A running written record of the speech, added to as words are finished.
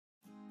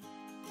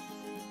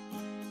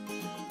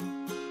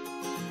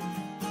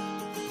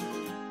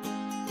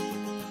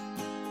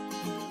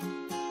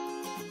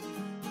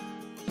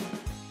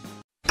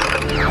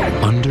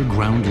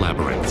underground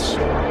labyrinths.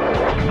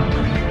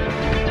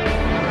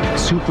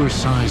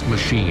 Super-sized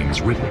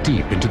machines rip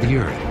deep into the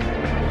earth.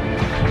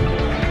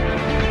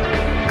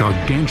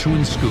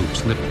 Gargantuan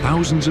scoops lift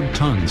thousands of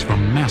tons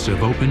from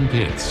massive open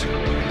pits.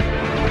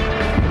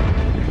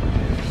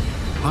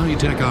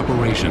 High-tech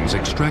operations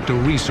extract a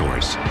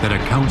resource that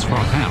accounts for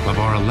half of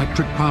our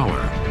electric power.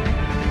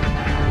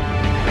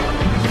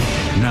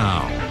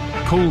 Now,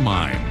 coal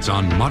mines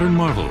on Modern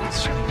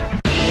Marvels.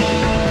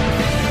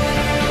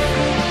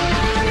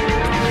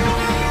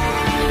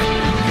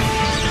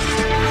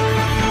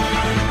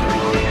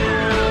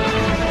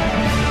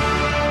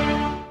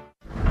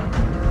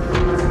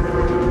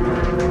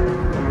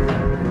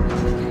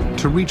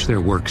 To reach their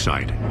work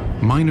site,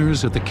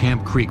 miners at the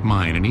Camp Creek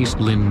mine in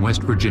East Lynn,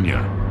 West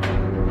Virginia,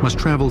 must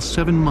travel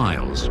 7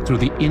 miles through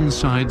the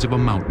insides of a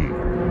mountain.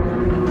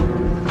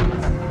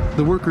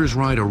 The workers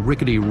ride a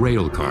rickety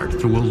rail cart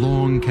through a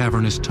long,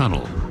 cavernous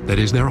tunnel that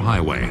is their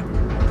highway.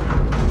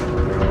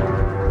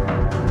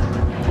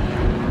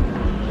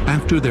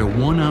 After their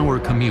 1-hour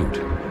commute,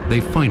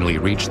 they finally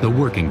reach the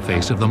working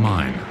face of the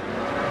mine.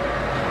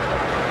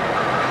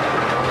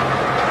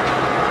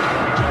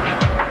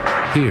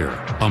 Here,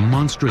 a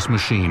monstrous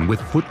machine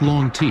with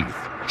foot-long teeth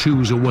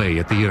chews away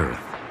at the earth.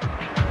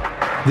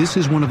 This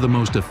is one of the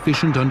most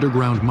efficient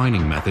underground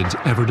mining methods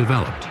ever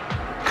developed: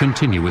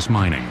 continuous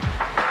mining.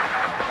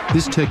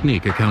 This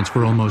technique accounts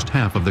for almost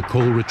half of the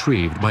coal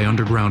retrieved by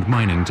underground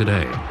mining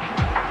today.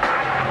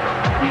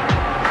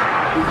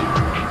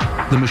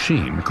 The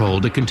machine,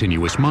 called a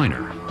continuous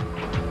miner,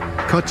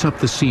 cuts up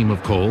the seam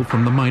of coal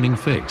from the mining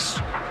face,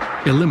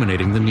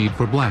 eliminating the need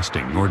for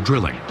blasting or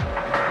drilling.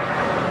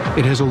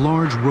 It has a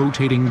large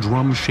rotating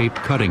drum-shaped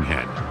cutting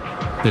head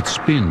that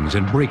spins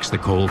and breaks the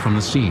coal from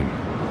the seam.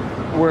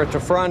 We're at the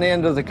front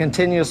end of the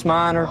continuous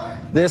miner.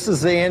 This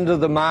is the end of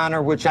the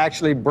miner which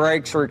actually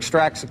breaks or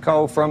extracts the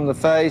coal from the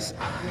face.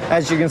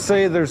 As you can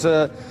see, there's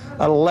an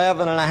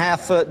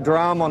 11.5-foot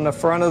drum on the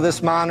front of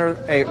this miner.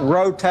 It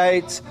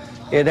rotates.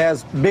 It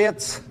has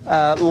bits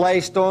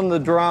laced on the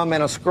drum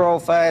in a scroll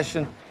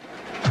fashion.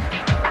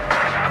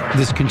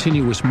 This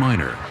continuous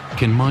miner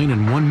can mine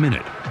in 1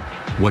 minute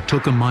what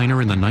took a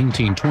miner in the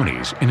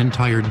 1920s an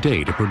entire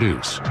day to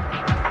produce.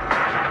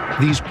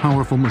 These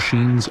powerful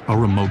machines are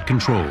remote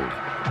controlled.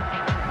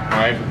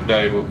 Half a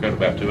day we'll cut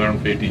about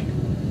 250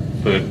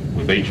 foot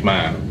with each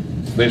miner.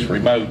 This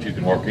remote, you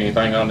can work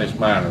anything on this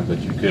miner that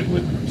you could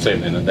with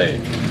sitting in the deck.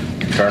 You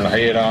can turn the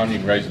head on, you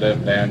can raise it up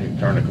and down, you can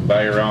turn the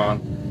conveyor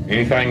on.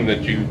 Anything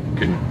that you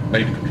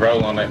need to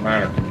control on that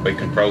miner can be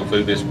controlled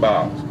through this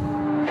box.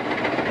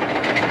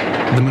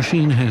 The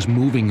machine has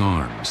moving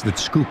arms that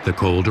scoop the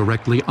coal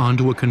directly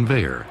onto a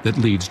conveyor that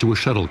leads to a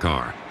shuttle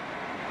car.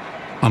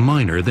 A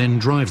miner then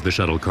drives the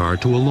shuttle car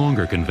to a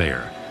longer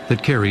conveyor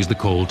that carries the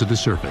coal to the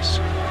surface.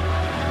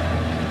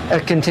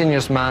 A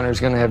continuous miner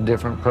is going to have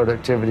different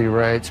productivity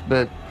rates,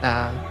 but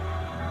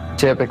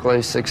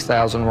typically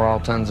 6,000 raw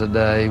tons a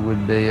day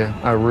would be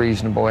a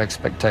reasonable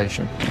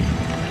expectation.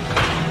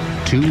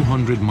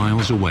 200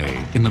 miles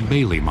away in the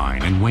Bailey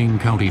mine in Wayne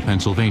County,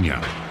 Pennsylvania,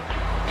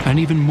 an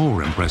even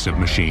more impressive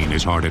machine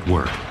is hard at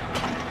work: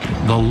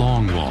 the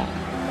longwall.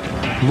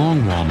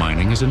 Longwall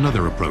mining is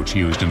another approach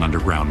used in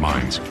underground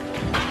mines.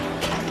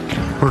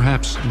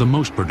 Perhaps the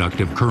most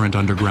productive current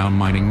underground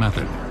mining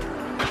method.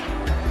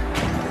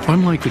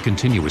 Unlike the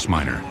continuous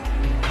miner,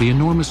 the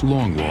enormous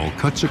longwall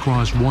cuts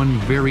across one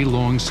very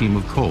long seam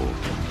of coal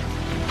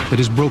that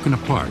is broken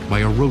apart by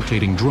a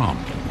rotating drum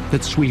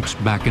that sweeps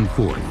back and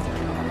forth.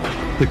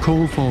 The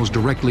coal falls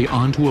directly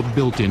onto a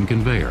built-in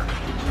conveyor.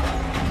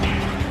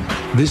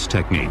 This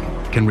technique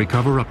can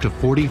recover up to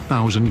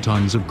 40,000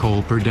 tons of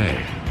coal per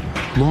day.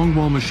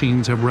 Longwall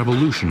machines have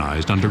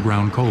revolutionized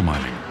underground coal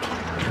mining.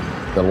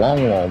 The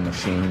longwall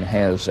machine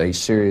has a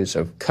series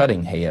of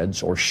cutting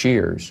heads or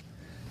shears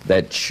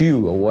that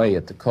chew away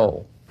at the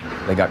coal.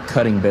 They got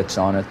cutting bits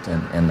on it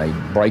and they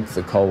break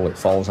the coal. It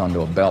falls onto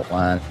a belt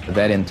line.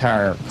 That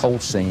entire coal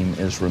seam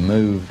is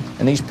removed,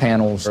 and these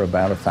panels are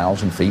about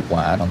 1,000 feet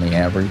wide on the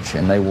average,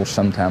 and they will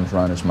sometimes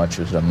run as much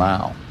as a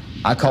mile.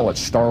 I call it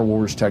Star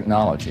Wars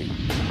technology.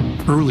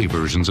 Early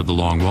versions of the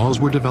longwalls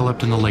were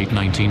developed in the late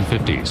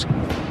 1950s.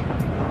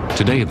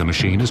 Today, the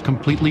machine is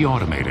completely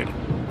automated.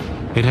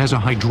 It has a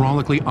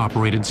hydraulically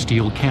operated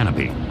steel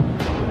canopy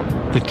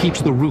that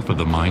keeps the roof of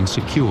the mine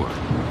secure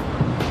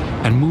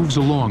and moves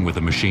along with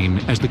the machine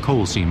as the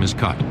coal seam is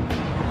cut.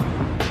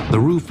 The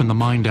roof in the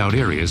mined-out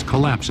areas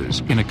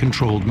collapses in a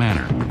controlled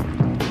manner.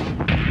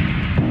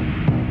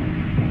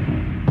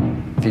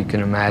 If you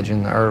can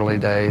imagine the early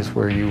days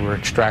where you were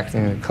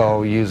extracting the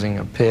coal using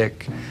a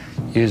pick,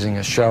 using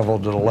a shovel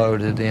to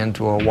load it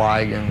into a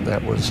wagon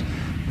that was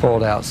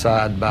pulled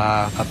outside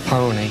by a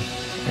pony,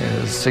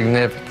 is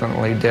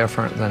significantly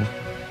different than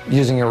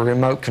using a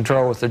remote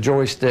control with a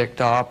joystick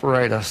to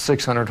operate a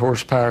 600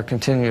 horsepower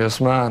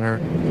continuous miner.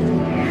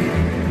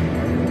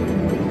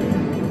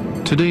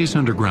 Today's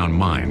underground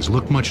mines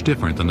look much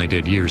different than they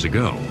did years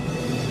ago.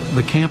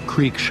 The Camp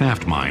Creek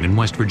shaft mine in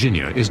West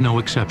Virginia is no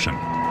exception.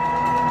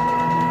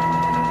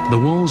 The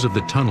walls of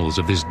the tunnels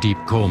of this deep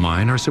coal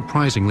mine are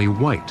surprisingly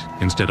white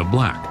instead of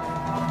black.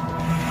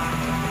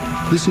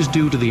 This is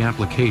due to the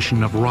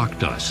application of rock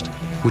dust,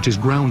 which is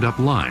ground up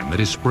lime that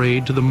is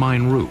sprayed to the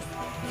mine roof,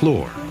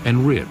 floor,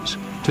 and ribs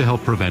to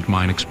help prevent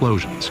mine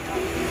explosions.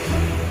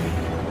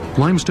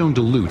 Limestone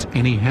dilutes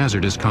any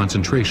hazardous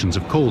concentrations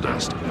of coal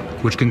dust,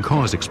 which can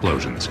cause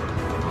explosions.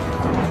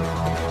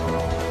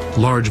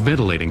 Large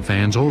ventilating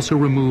fans also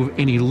remove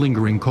any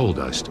lingering coal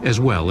dust,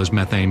 as well as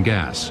methane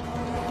gas.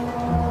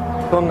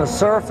 On the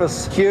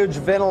surface, huge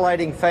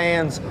ventilating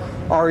fans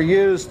are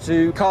used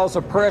to cause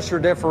a pressure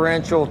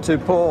differential to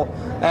pull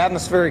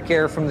atmospheric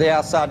air from the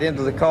outside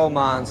into the coal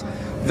mines.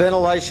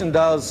 Ventilation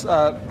does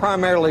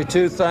primarily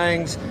two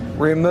things: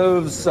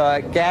 removes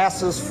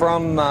gases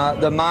from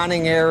the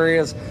mining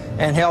areas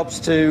and helps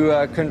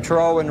to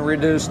control and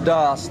reduce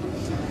dust.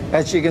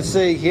 As you can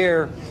see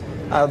here,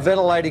 a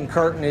ventilating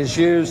curtain is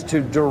used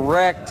to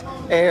direct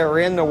air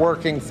in the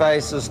working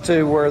faces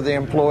to where the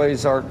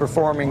employees are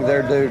performing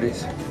their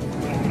duties.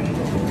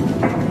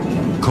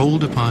 Coal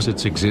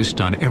deposits exist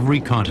on every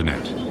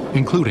continent,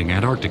 including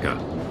Antarctica.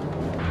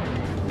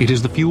 It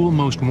is the fuel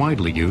most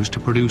widely used to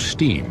produce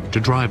steam to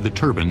drive the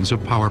turbines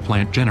of power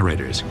plant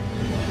generators.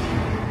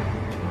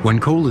 When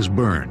coal is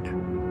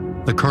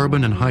burned, the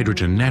carbon and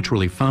hydrogen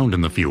naturally found in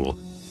the fuel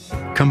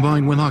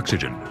combine with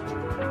oxygen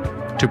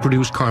to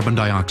produce carbon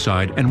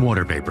dioxide and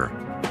water vapor.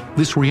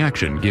 This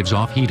reaction gives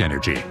off heat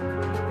energy.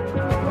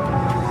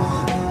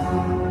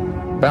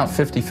 About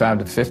 55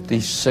 to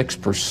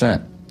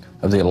 56%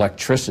 of the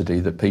electricity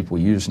that people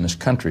use in this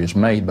country is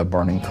made by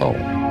burning coal.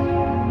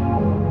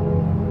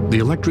 The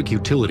electric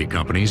utility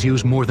companies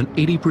use more than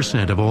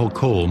 80% of all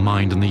coal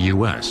mined in the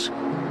U.S.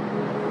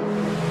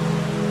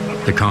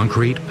 The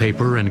concrete,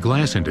 paper, and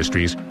glass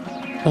industries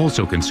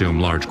also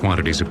consume large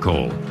quantities of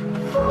coal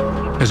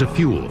as a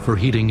fuel for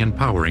heating and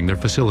powering their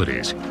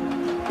facilities.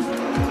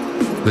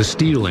 The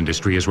steel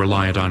industry is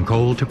reliant on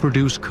coal to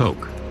produce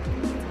coke,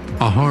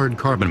 a hard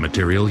carbon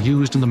material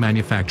used in the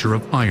manufacture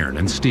of iron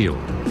and steel.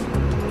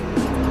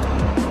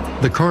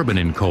 The carbon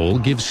in coal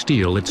gives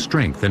steel its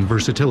strength and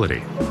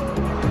versatility.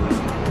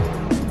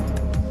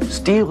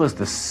 Steel is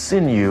the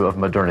sinew of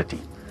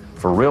modernity.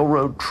 For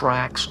railroad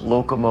tracks,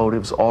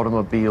 locomotives,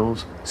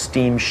 automobiles,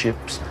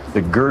 steamships,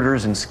 the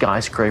girders in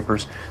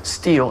skyscrapers,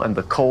 steel and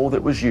the coal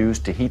that was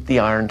used to heat the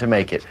iron to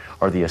make it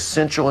are the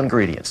essential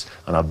ingredients,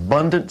 an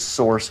abundant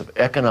source of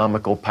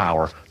economical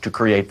power to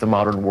create the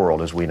modern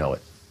world as we know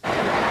it.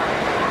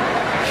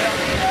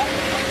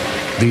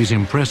 These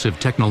impressive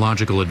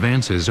technological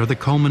advances are the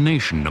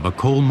culmination of a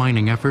coal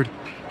mining effort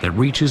that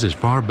reaches as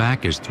far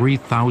back as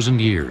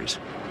 3,000 years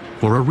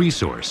for a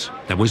resource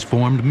that was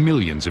formed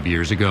millions of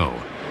years ago.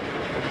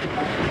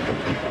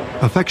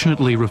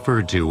 Affectionately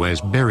referred to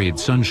as buried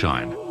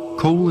sunshine,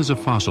 coal is a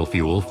fossil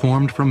fuel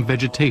formed from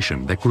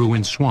vegetation that grew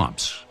in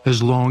swamps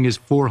as long as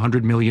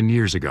 400 million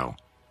years ago.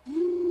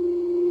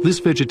 This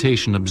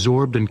vegetation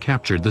absorbed and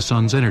captured the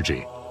sun's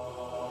energy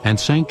and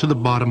sank to the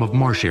bottom of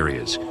marsh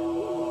areas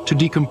to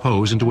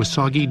decompose into a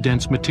soggy,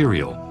 dense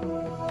material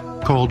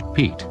called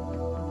peat.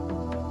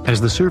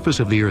 As the surface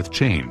of the Earth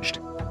changed,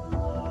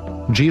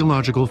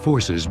 geological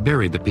forces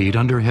buried the peat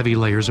under heavy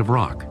layers of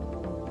rock.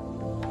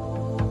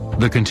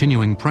 The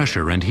continuing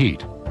pressure and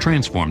heat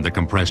transformed the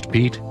compressed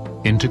peat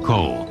into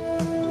coal.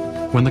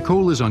 When the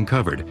coal is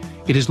uncovered,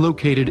 it is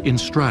located in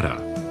strata,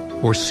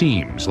 or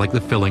seams like the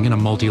filling in a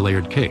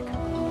multi-layered cake.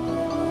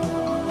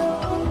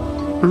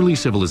 Early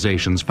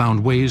civilizations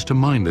found ways to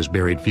mine this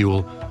buried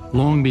fuel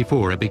long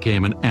before it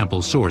became an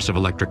ample source of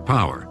electric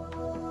power.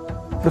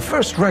 The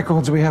first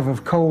records we have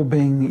of coal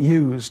being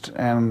used,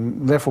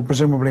 and therefore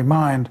presumably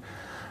mined,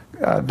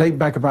 date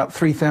back about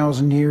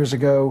 3,000 years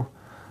ago.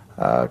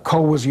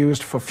 Coal was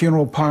used for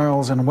funeral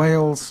piles in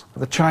Wales.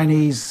 The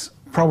Chinese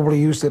probably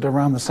used it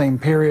around the same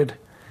period.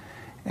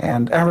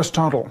 And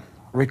Aristotle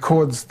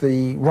records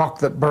the rock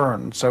that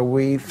burned. So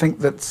we think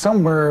that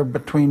somewhere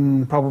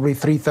between probably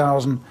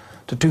 3,000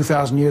 to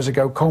 2,000 years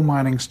ago, coal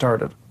mining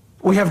started.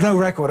 We have no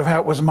record of how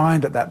it was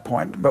mined at that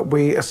point, but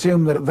we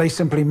assume that they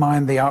simply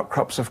mined the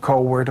outcrops of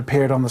coal where it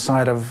appeared on the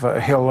side of a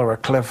hill or a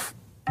cliff.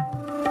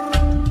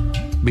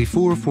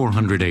 Before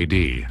 400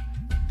 AD,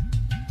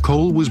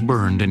 coal was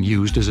burned and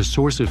used as a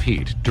source of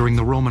heat during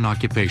the Roman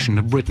occupation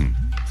of Britain.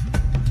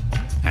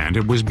 And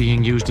it was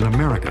being used in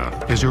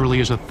America as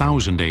early as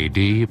 1000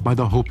 AD by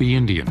the Hopi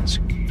Indians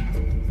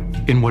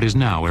in what is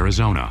now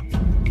Arizona.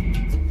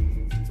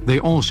 They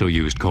also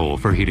used coal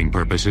for heating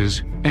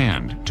purposes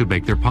and to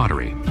bake their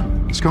pottery.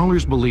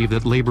 Scholars believe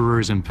that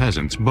laborers and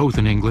peasants, both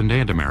in England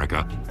and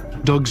America,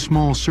 dug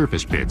small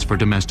surface pits for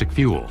domestic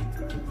fuel.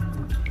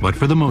 But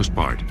for the most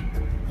part,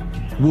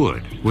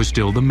 wood was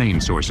still the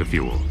main source of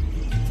fuel.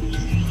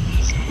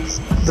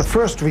 The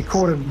first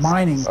recorded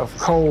mining of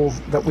coal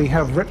that we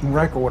have written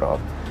record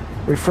of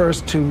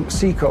refers to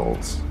sea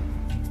coals.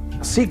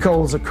 Sea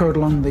coals occurred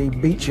along the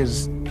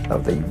beaches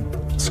of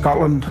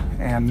Scotland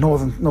and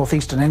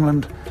northeastern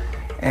England,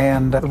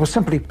 and it was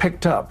simply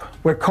picked up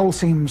where coal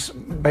seams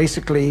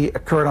basically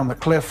occurred on the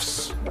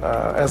cliffs,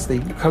 As the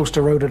coast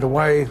eroded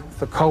away,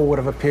 the coal would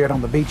have appeared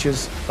on the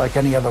beaches like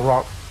any other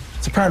rock.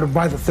 It's apparent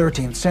by the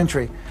 13th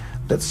century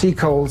that sea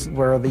coals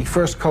were the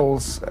first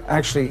coals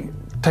actually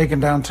taken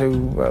down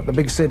to the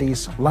big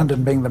cities,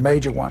 London being the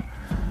major one,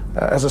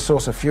 as a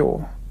source of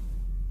fuel.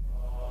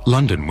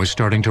 London was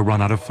starting to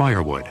run out of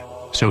firewood,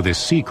 so this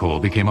sea coal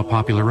became a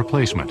popular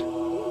replacement.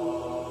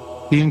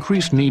 The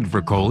increased need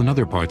for coal in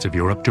other parts of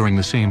Europe during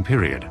the same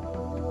period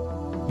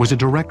was a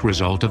direct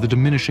result of the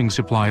diminishing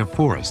supply of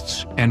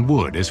forests and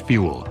wood as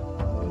fuel.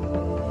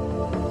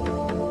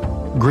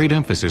 Great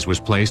emphasis was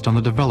placed on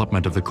the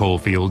development of the coal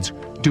fields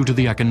due to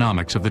the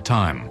economics of the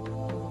time.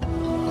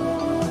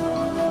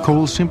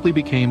 Coal simply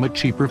became a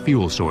cheaper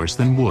fuel source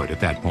than wood at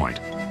that point.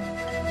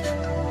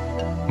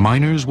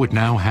 Miners would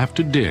now have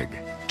to dig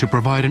to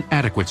provide an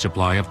adequate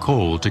supply of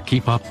coal to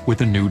keep up with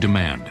the new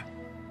demand.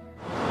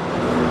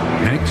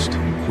 Next,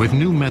 with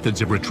new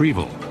methods of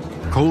retrieval,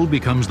 coal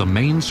becomes the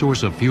main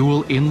source of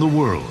fuel in the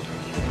world,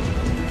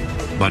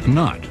 but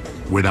not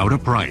without a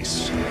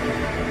price.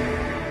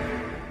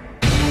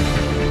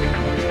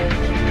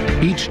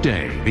 Each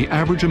day, the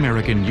average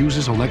American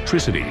uses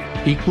electricity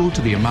equal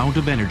to the amount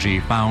of energy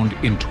found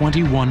in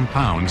 21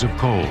 pounds of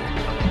coal.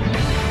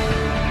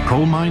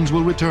 Coal mines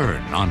will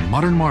return on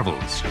Modern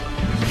Marvels.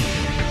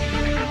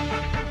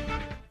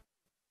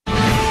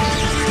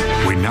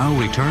 We now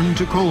return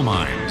to coal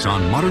mines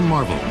on Modern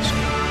Marvels.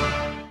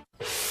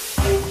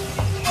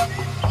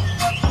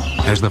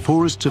 As the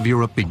forests of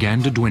Europe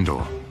began to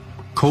dwindle,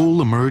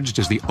 coal emerged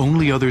as the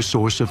only other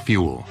source of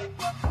fuel.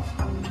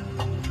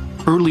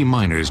 Early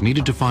miners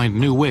needed to find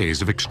new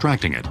ways of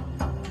extracting it.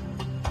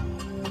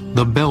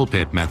 The bell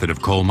pit method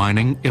of coal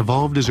mining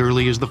evolved as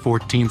early as the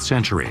 14th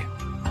century,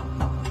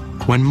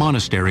 when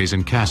monasteries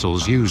and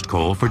castles used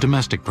coal for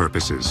domestic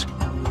purposes.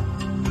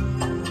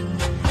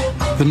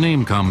 The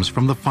name comes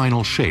from the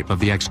final shape of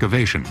the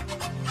excavation.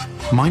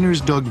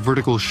 Miners dug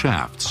vertical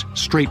shafts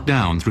straight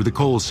down through the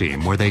coal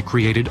seam where they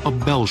created a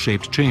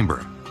bell-shaped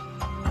chamber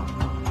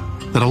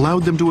that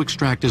allowed them to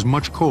extract as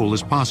much coal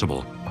as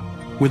possible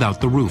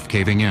without the roof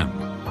caving in.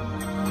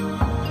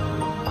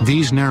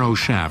 These narrow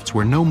shafts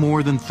were no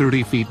more than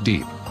 30 feet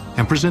deep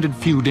and presented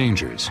few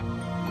dangers.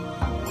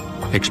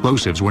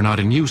 Explosives were not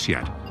in use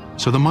yet,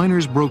 so the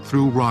miners broke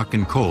through rock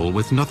and coal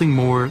with nothing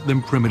more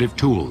than primitive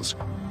tools,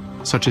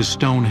 such as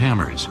stone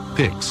hammers,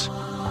 picks,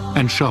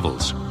 and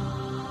shovels.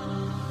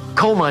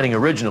 Coal mining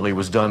originally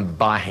was done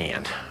by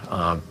hand,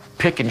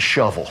 pick and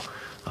shovel.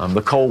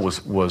 The coal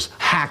was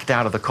hacked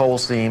out of the coal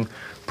seam,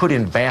 put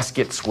in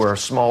baskets where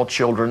small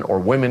children or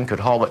women could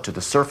haul it to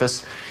the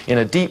surface. In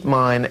a deep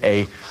mine,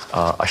 a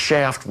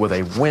shaft with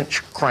a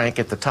winch crank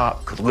at the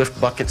top could lift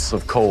buckets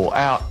of coal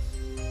out.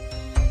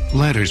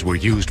 Ladders were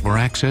used for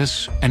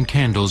access, and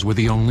candles were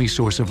the only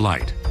source of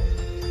light.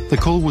 The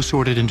coal was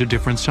sorted into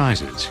different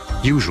sizes,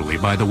 usually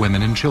by the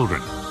women and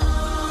children.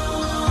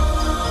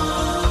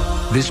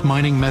 This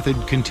mining method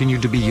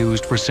continued to be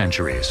used for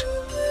centuries.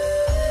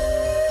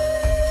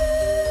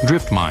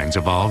 Drift mines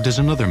evolved as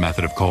another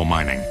method of coal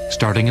mining,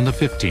 starting in the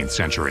 15th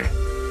century.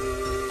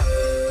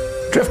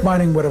 Drift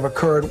mining would have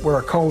occurred where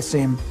a coal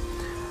seam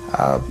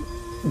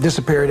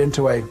disappeared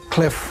into a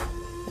cliff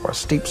or a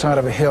steep side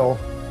of a hill,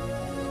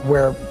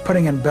 where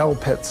putting in bell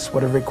pits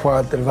would have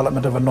required the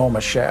development of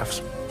enormous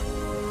shafts.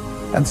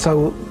 And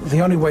so the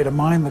only way to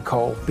mine the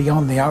coal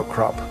beyond the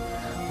outcrop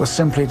was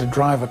simply to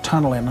drive a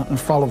tunnel in and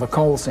follow the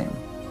coal seam.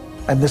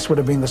 And this would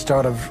have been the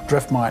start of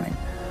drift mining,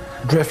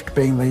 drift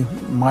being the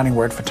mining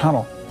word for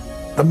tunnel.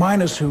 The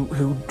miners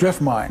who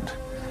drift mined,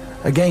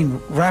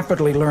 again,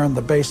 rapidly learned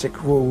the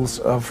basic rules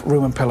of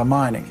room and pillar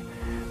mining.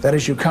 That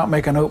is, you can't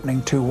make an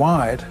opening too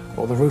wide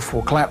or the roof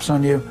will collapse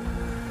on you,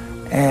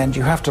 and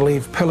you have to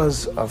leave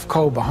pillars of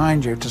coal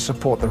behind you to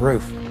support the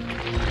roof.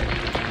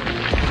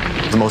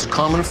 The most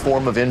common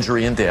form of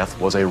injury and death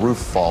was a roof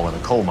fall in a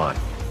coal mine.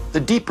 The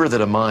deeper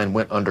that a mine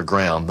went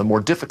underground, the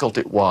more difficult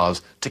it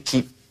was to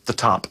keep the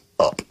top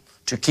up,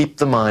 to keep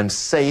the mine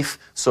safe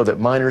so that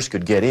miners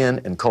could get in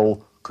and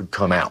coal could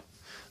come out.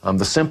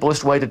 The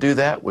simplest way to do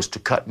that was to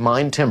cut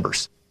mine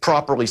timbers,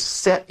 properly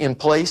set in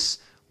place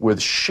with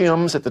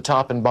shims at the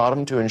top and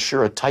bottom to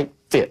ensure a tight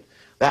fit.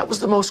 That was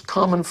the most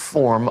common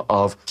form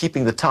of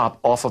keeping the top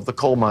off of the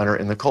coal miner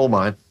in the coal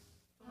mine.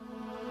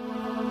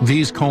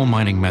 These coal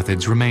mining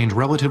methods remained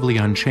relatively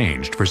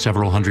unchanged for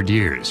several hundred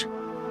years.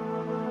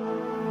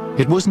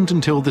 It wasn't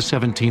until the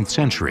 17th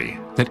century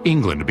that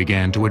England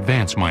began to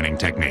advance mining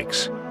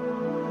techniques.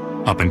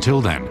 Up until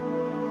then,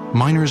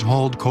 miners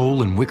hauled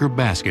coal in wicker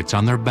baskets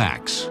on their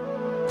backs,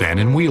 then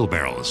in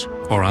wheelbarrows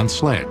or on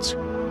sleds.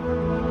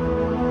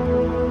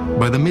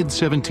 By the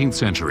mid-17th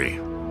century,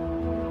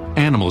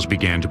 animals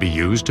began to be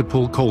used to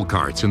pull coal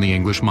carts in the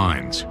English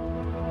mines.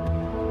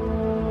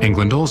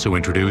 England also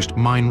introduced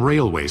mine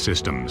railway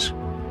systems,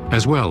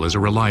 as well as a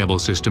reliable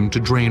system to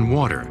drain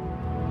water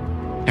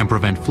and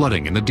prevent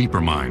flooding in the deeper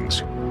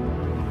mines.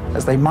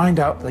 As they mined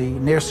out the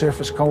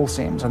near-surface coal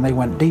seams and they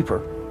went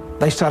deeper,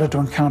 they started to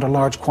encounter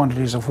large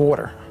quantities of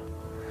water.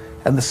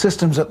 And the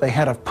systems that they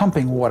had of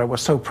pumping water were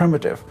so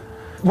primitive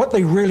What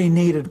they really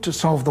needed to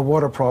solve the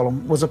water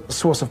problem was a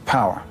source of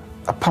power,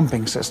 a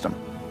pumping system.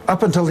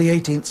 Up until the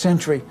 18th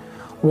century,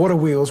 water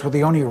wheels were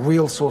the only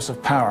real source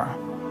of power.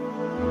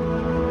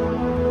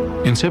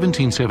 In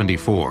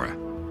 1774,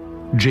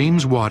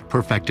 James Watt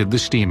perfected the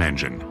steam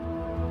engine,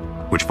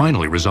 which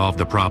finally resolved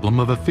the problem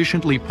of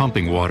efficiently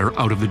pumping water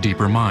out of the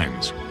deeper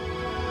mines.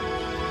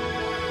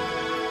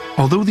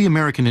 Although the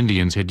American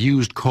Indians had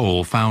used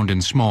coal found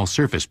in small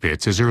surface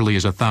pits as early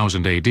as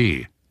 1000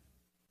 AD,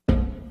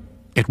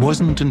 it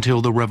wasn't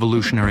until the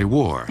Revolutionary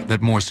War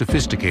that more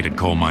sophisticated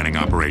coal mining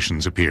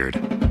operations appeared.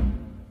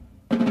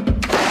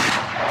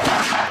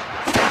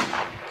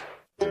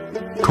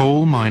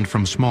 Coal mined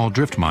from small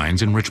drift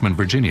mines in Richmond,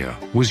 Virginia,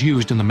 was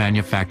used in the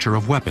manufacture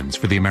of weapons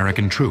for the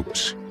American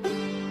troops.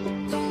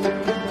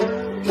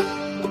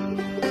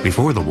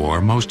 Before the war,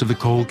 most of the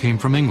coal came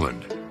from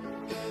England.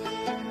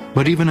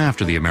 But even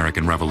after the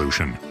American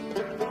Revolution,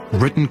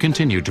 Britain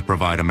continued to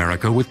provide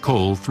America with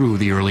coal through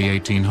the early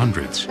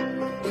 1800s.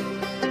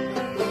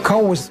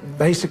 Coal was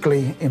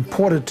basically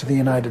imported to the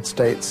United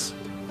States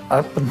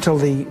up until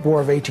the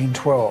War of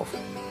 1812.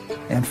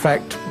 In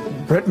fact,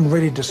 Britain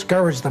really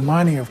discouraged the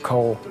mining of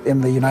coal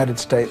in the United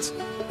States.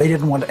 They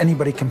didn't want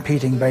anybody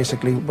competing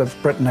basically with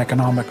Britain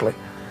economically.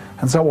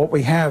 And so what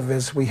we have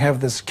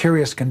this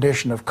curious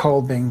condition of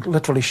coal being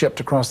literally shipped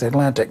across the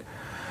Atlantic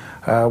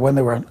when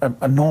there were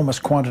enormous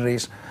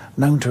quantities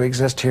known to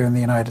exist here in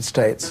the United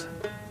States.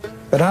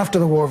 But after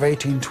the War of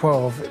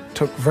 1812, it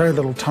took very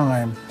little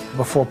time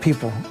before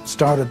people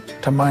started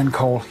to mine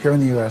coal here in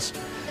the U.S.,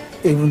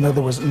 even though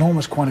there was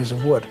enormous quantities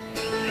of wood.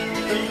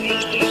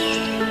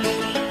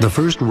 The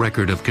first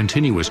record of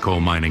continuous coal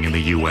mining in the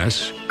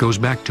U.S. goes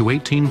back to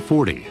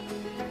 1840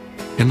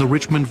 in the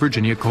Richmond,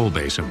 Virginia coal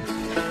basin.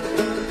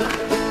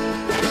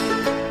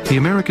 The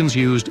Americans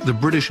used the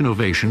British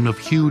innovation of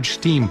huge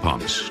steam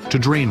pumps to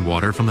drain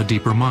water from the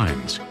deeper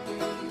mines.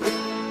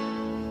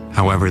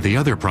 However, the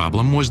other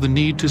problem was the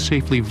need to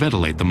safely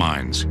ventilate the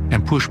mines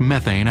and push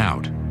methane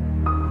out.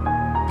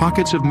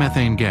 Pockets of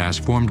methane gas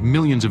formed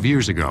millions of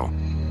years ago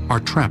are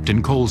trapped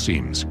in coal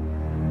seams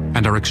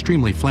and are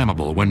extremely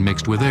flammable when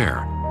mixed with air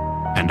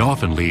and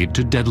often lead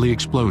to deadly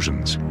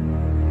explosions.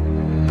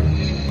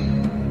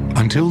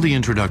 Until the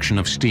introduction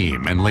of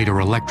steam and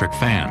later electric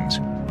fans,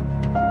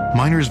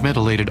 miners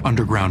ventilated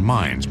underground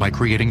mines by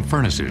creating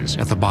furnaces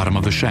at the bottom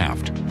of the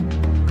shaft.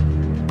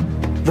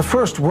 The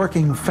first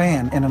working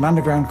fan in an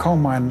underground coal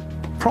mine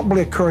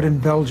probably occurred in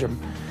Belgium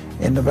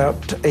in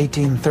about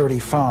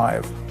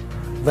 1835.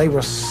 They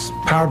were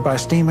powered by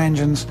steam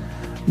engines,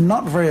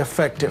 not very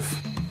effective,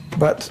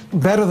 but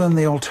better than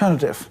the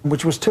alternative,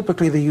 which was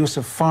typically the use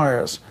of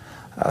fires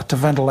to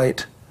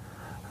ventilate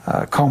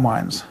coal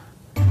mines.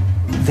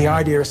 The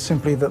idea is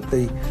simply that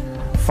the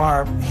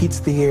fire heats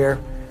the air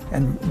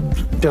and,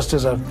 just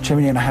as a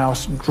chimney in a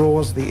house,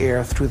 draws the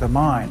air through the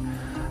mine.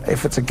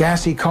 If it's a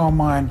gassy coal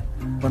mine,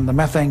 when the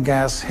methane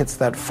gas hits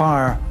that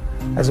fire,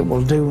 as it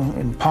will do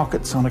in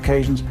pockets on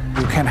occasions,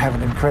 you can have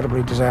an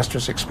incredibly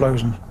disastrous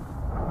explosion.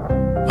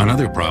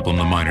 Another problem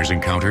the miners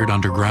encountered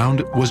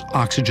underground was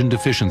oxygen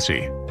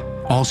deficiency,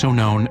 also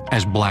known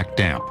as black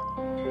damp.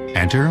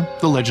 Enter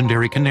the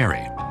legendary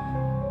canary.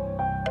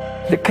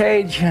 The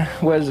cage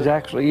was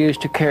actually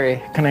used to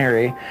carry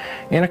canary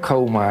in a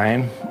coal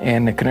mine,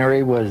 and the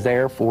canary was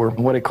there for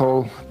what they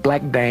call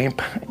black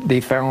damp.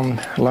 They found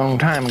a long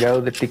time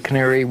ago that the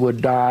canary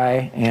would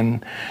die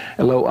in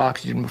a low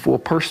oxygen before a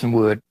person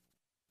would.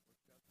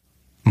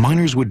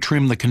 Miners would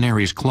trim the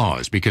canary's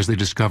claws because they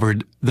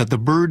discovered that the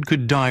bird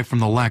could die from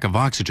the lack of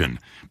oxygen,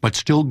 but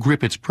still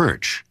grip its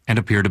perch and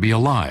appear to be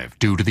alive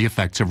due to the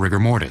effects of rigor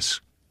mortis.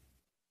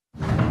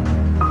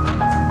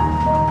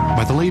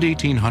 By the late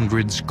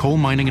 1800s, coal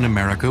mining in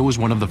America was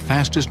one of the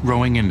fastest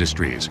growing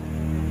industries,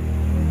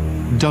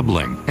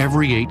 doubling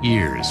every 8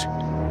 years.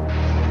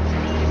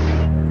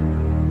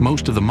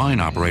 Most of the mine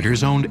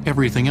operators owned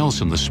everything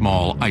else in the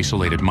small,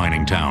 isolated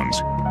mining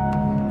towns,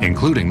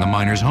 including the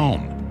miner's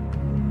home,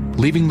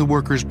 leaving the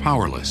workers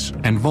powerless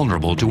and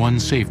vulnerable to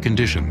unsafe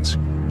conditions.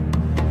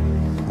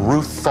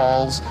 Roof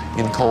falls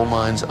in coal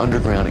mines,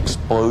 underground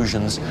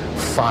explosions,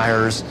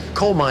 fires.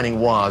 Coal mining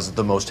was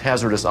the most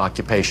hazardous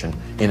occupation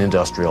in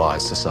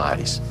industrialized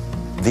societies.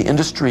 The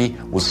industry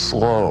was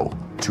slow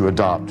to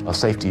adopt a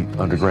safety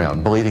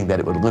underground, believing that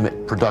it would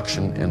limit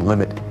production and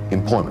limit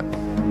employment.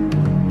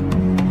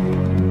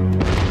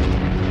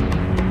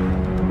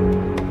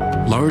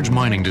 Large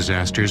mining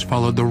disasters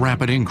followed the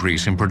rapid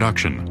increase in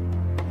production.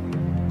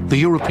 The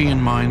European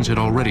mines had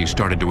already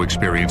started to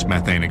experience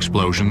methane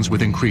explosions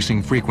with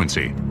increasing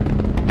frequency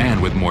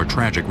and with more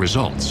tragic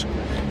results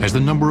as the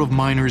number of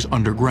miners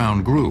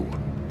underground grew.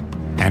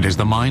 And as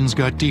the mines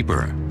got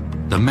deeper,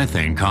 the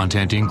methane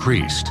content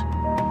increased.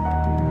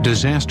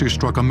 Disaster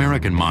struck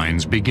American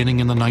mines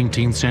beginning in the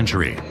 19th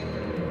century.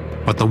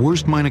 But the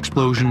worst mine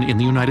explosion in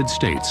the United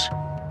States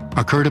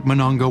occurred at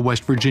Monongah,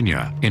 West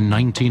Virginia in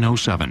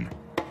 1907.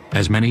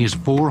 As many as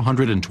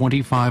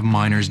 425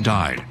 miners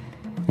died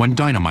when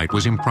dynamite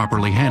was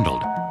improperly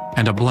handled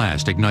and a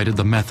blast ignited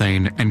the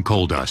methane and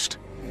coal dust.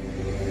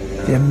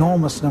 The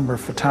enormous number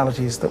of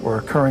fatalities that were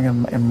occurring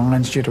in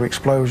mines due to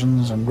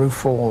explosions and roof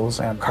falls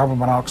and carbon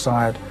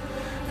monoxide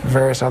and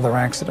various other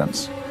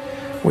accidents.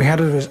 We had,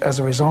 as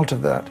a result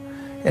of that,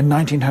 in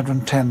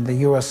 1910, the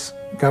U.S.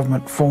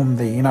 government formed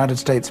the United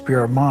States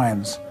Bureau of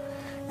Mines.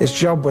 Its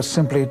job was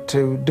simply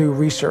to do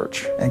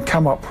research and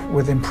come up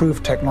with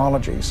improved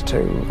technologies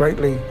to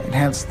greatly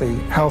enhance the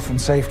health and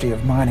safety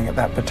of mining at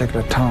that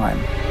particular time.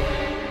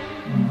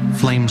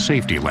 Flame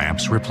safety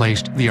lamps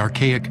replaced the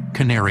archaic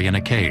canary in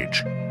a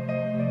cage.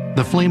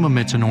 The flame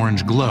emits an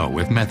orange glow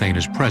if methane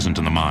is present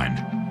in the mine.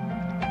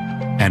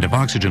 And if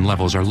oxygen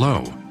levels are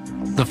low,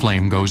 the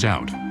flame goes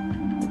out.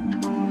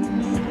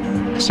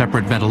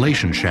 Separate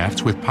ventilation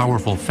shafts with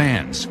powerful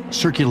fans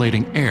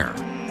circulating air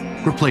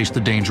replaced the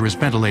dangerous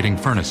ventilating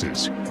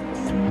furnaces.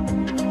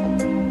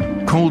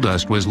 Coal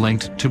dust was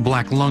linked to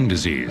black lung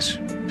disease,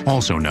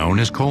 also known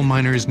as coal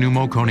miners'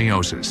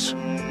 pneumoconiosis,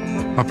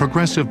 a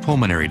progressive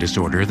pulmonary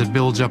disorder that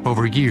builds up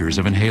over years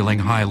of inhaling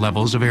high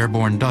levels of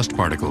airborne dust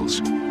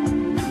particles.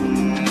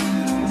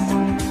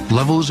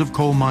 Levels of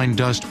coal mine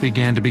dust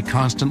began to be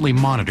constantly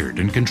monitored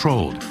and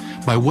controlled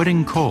by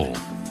wetting coal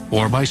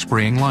or by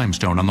spraying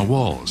limestone on the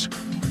walls.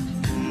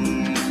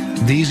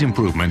 These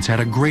improvements had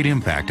a great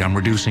impact on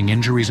reducing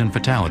injuries and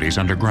fatalities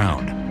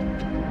underground.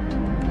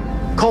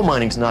 Coal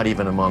mining's not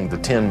even among the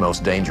 10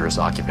 most dangerous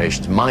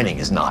occupations. Mining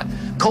is not.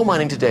 Coal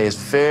mining today is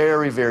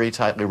very, very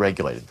tightly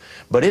regulated.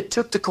 But it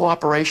took the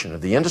cooperation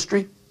of the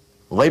industry,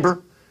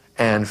 labor,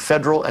 and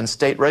federal and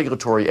state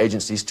regulatory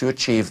agencies to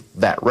achieve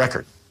that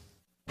record.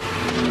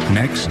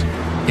 Next,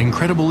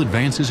 incredible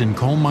advances in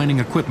coal mining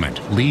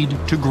equipment lead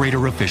to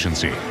greater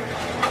efficiency.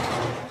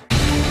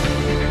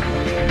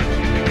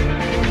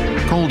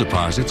 Coal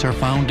deposits are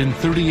found in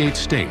 38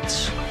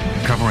 states,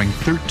 covering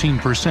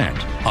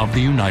 13% of the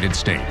United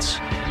States.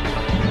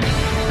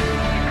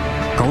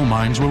 Coal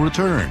mines will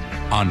return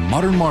on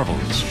Modern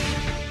Marvels.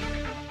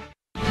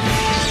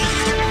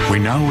 We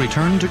now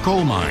return to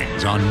coal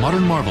mines on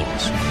Modern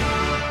Marvels.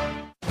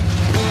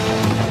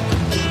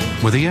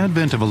 With the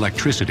advent of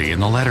electricity in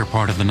the latter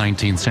part of the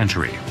 19th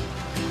century,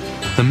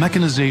 the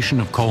mechanization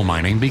of coal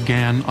mining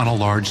began on a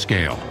large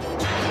scale.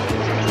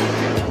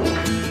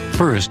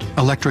 First,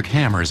 electric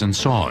hammers and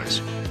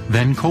saws,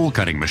 then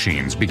coal-cutting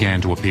machines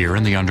began to appear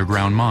in the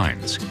underground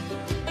mines.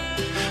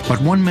 But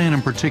one man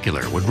in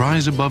particular would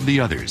rise above the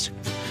others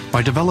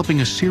by developing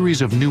a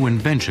series of new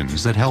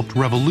inventions that helped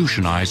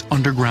revolutionize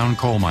underground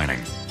coal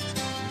mining.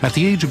 At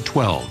the age of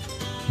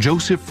 12,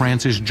 Joseph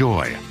Francis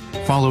Joy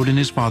followed in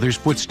his father's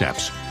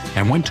footsteps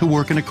and went to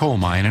work in a coal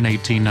mine in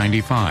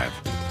 1895.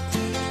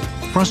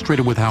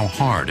 Frustrated with how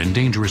hard and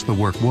dangerous the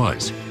work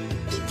was,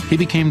 he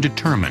became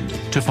determined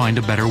to find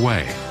a better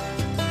way.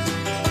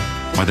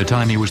 By the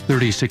time he was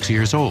 36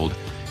 years old,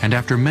 and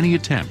after many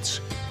attempts,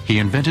 he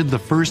invented the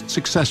first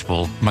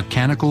successful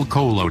mechanical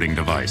coal loading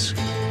device.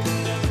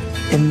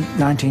 In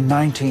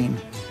 1919,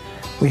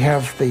 we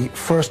have the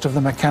first of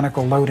the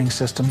mechanical loading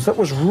systems that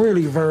was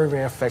really very,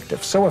 very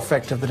effective, so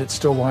effective that it's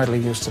still widely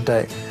used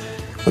today,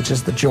 which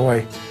is the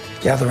Joy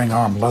gathering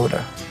arm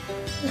loader.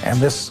 And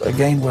this,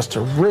 again, was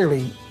to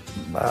really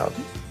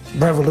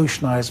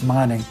revolutionize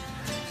mining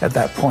at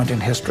that point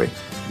in history.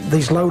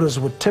 These loaders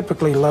would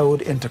typically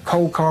load into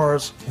coal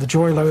cars. The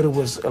Joy loader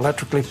was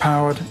electrically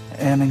powered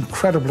and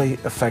incredibly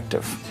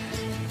effective.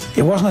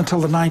 It wasn't until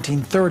the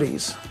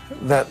 1930s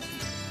that,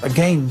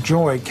 again,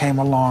 Joy came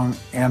along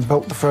and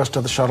built the first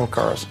of the shuttle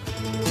cars.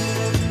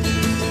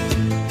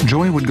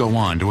 Joy would go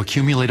on to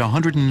accumulate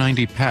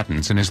 190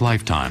 patents in his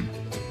lifetime,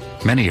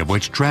 many of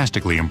which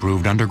drastically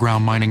improved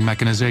underground mining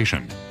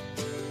mechanization.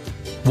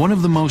 One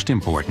of the most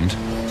important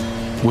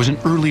was an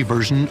early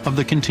version of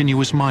the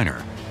continuous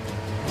miner.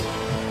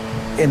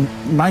 In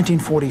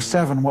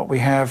 1947, what we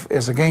have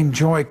is, again,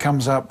 Joy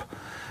comes up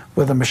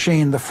with a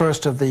machine, the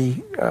first of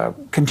the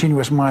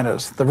continuous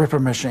miners, the Ripper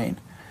machine.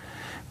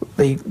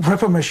 The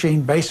Ripper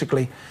machine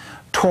basically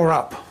tore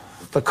up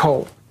the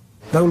coal.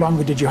 No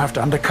longer did you have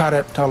to undercut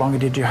it, no longer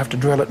did you have to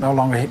drill it, no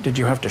longer did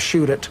you have to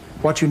shoot it.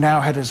 What you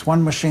now had is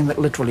one machine that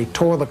literally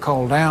tore the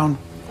coal down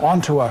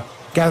onto a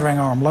gathering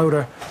arm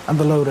loader, and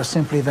the loader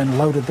simply then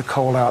loaded the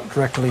coal out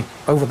directly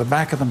over the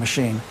back of the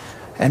machine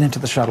and into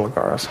the shuttle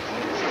cars.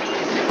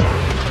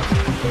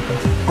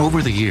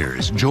 Over the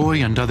years,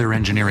 Joy and other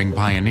engineering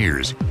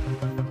pioneers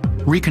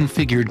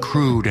reconfigured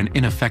crude and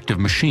ineffective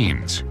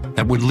machines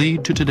that would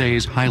lead to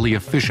today's highly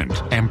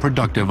efficient and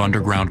productive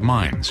underground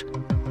mines.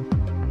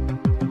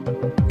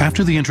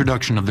 After the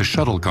introduction of the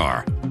shuttle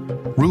car,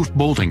 roof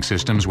bolting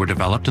systems were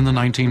developed in the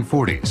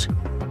 1940s.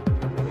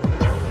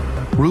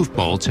 Roof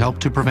bolts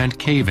helped to prevent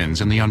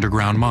cave-ins in the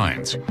underground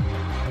mines.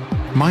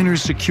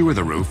 Miners secure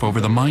the roof over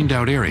the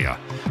mined-out area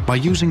by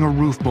using a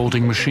roof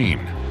bolting machine.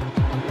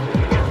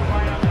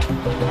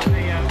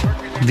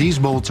 These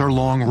bolts are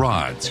long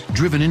rods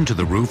driven into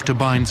the roof to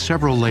bind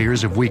several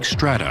layers of weak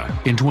strata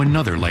into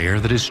another layer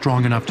that is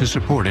strong enough to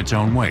support its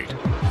own weight.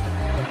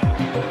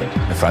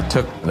 If I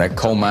took that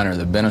coal miner that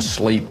had been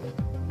asleep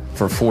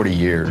for 40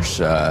 years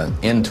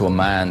into a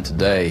mine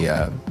today,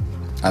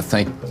 I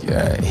think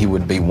he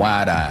would be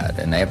wide-eyed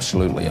and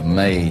absolutely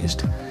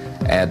amazed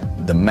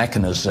at the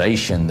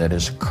mechanization that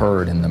has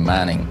occurred in the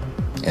mining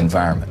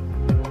environment.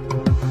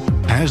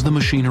 As the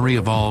machinery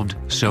evolved,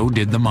 so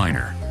did the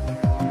miner.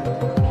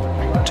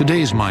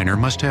 Today's miner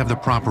must have the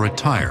proper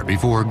attire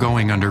before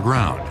going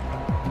underground.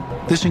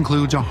 This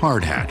includes a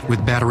hard hat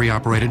with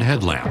battery-operated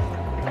headlamp,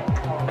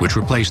 which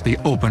replaced the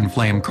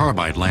open-flame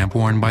carbide lamp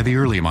worn by the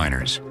early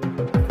miners.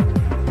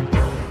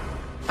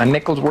 A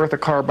nickel's worth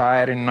of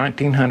carbide in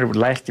 1900 would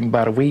last him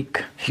about a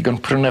week. You're going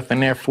to put enough in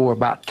there for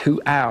about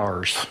 2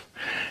 hours.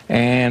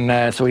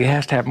 And so he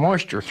has to have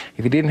moisture.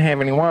 If he didn't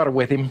have any water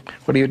with him,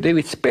 what he would do,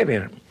 he'd spit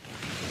in it.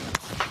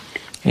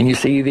 And you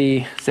see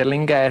the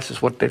acetylene gas is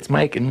what that's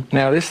making.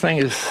 Now this thing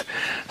is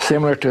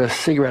similar to a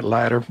cigarette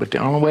lighter, but the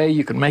only way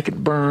you can make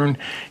it burn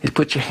is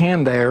put your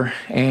hand there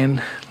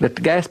and let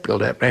the gas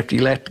build up. After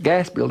you let the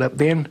gas build up,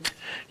 then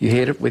you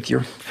hit it with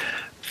your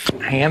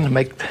hand to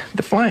make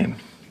the flame.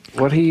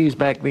 What he used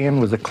back then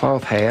was a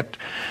cloth hat,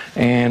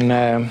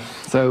 and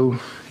so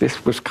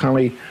this was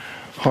kind of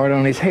hard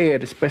on his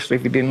head, especially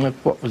if he didn't look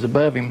what was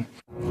above him.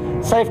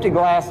 Safety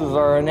glasses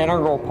are an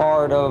integral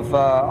part of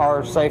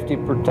our safety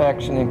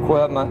protection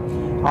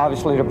equipment,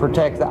 obviously to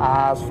protect the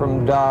eyes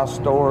from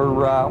dust or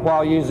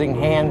while using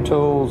hand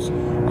tools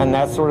and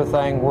that sort of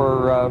thing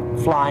where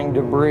flying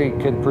debris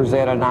could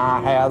present an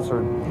eye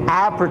hazard.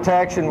 Eye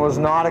protection was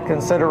not a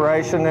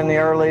consideration in the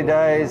early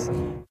days.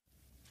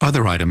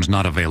 Other items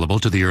not available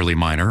to the early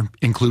miner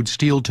include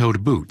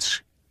steel-toed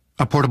boots,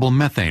 a portable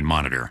methane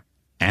monitor,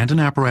 and an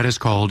apparatus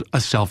called a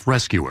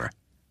self-rescuer.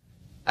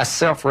 A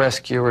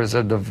self-rescuer is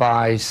a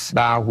device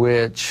by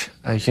which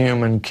a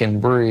human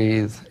can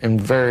breathe in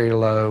very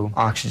low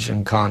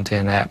oxygen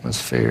content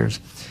atmospheres,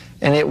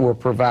 and it will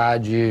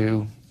provide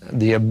you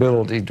the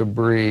ability to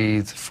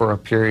breathe for a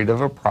period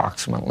of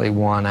approximately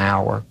 1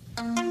 hour.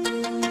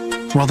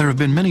 While there have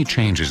been many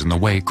changes in the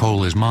way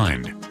coal is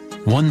mined,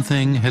 one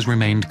thing has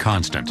remained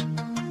constant: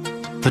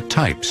 the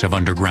types of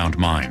underground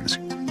mines.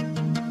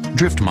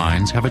 Drift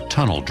mines have a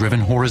tunnel driven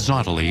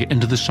horizontally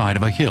into the side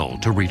of a hill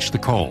to reach the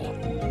coal.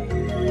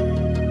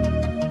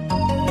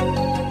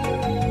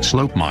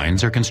 Slope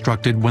mines are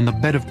constructed when the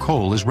bed of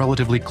coal is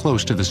relatively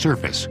close to the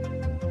surface,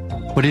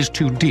 but is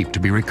too deep to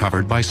be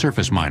recovered by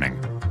surface mining.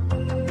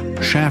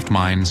 Shaft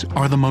mines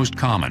are the most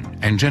common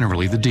and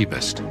generally the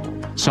deepest,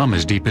 some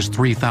as deep as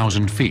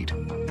 3,000 feet.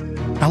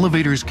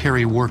 Elevators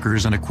carry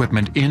workers and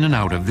equipment in and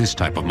out of this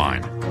type of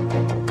mine.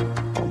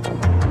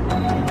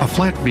 A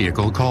flat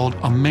vehicle called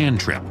a man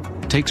trip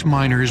takes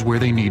miners where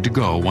they need to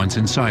go once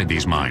inside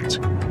these mines.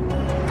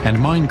 And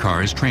mine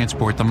cars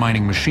transport the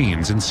mining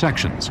machines in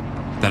sections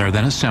that are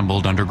then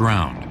assembled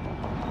underground.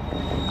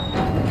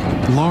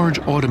 Large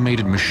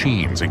automated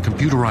machines and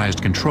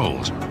computerized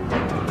controls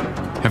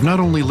have not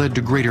only led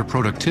to greater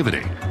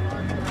productivity,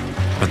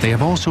 but they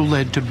have also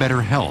led to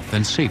better health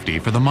and safety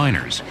for the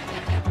miners,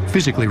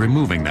 physically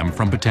removing them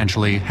from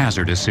potentially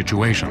hazardous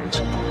situations.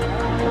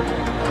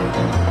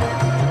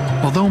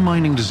 Although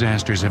mining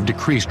disasters have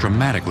decreased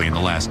dramatically in the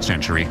last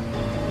century,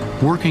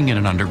 working in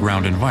an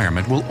underground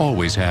environment will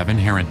always have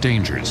inherent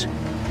dangers.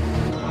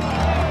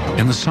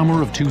 In the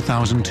summer of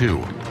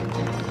 2002,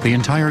 the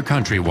entire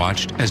country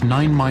watched as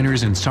 9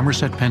 miners in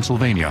Somerset,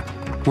 Pennsylvania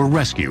were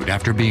rescued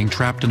after being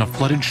trapped in a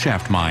flooded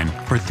shaft mine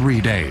for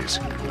 3 days.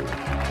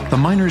 The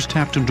miners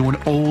tapped into an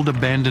old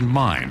abandoned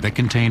mine that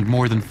contained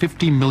more than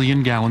 50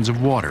 million gallons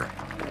of water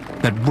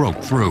that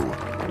broke through.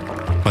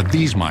 But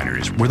these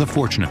miners were the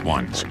fortunate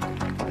ones.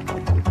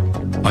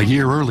 A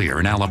year earlier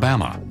in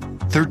Alabama,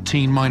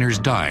 13 miners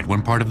died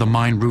when part of the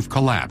mine roof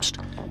collapsed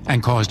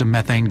and caused a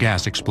methane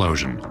gas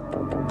explosion.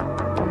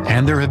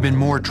 And there have been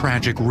more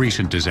tragic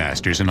recent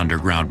disasters in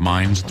underground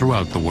mines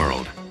throughout the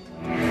world.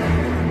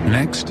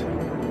 Next,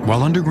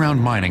 while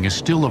underground mining is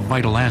still a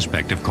vital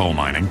aspect of coal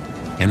mining,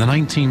 in the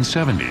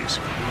 1970s,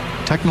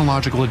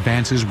 technological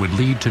advances would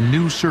lead to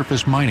new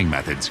surface mining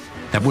methods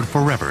that would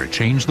forever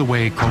change the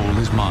way coal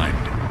is mined.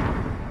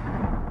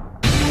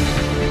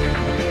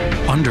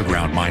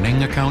 Underground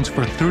mining accounts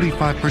for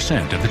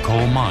 35% of the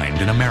coal mined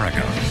in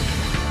America.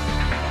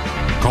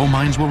 Coal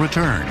mines will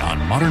return on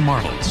Modern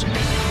Marvels.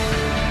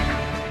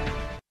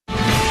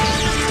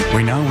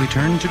 We now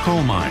return to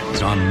coal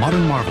mines on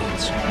Modern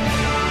Marvels.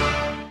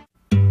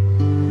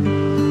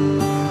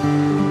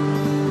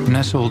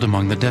 Nestled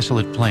among the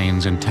desolate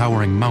plains and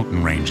towering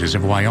mountain ranges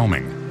of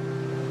Wyoming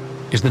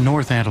is the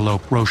North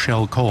Antelope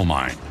Rochelle Coal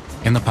Mine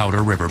in the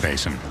Powder River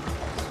Basin,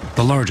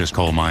 the largest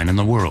coal mine in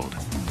the world.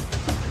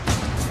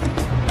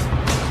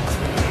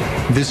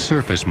 This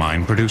surface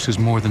mine produces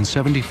more than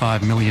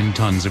 75 million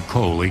tons of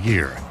coal a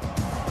year.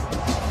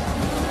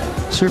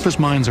 Surface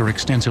mines are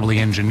extensively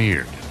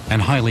engineered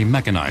and highly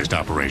mechanized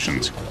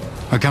operations,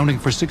 accounting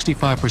for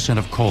 65%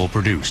 of coal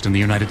produced in the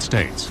United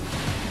States.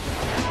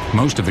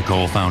 Most of the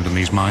coal found in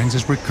these mines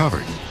is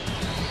recovered,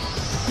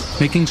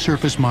 making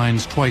surface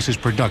mines twice as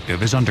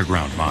productive as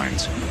underground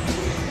mines.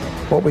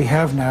 What we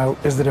have now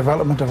is the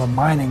development of a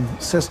mining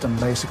system,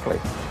 basically,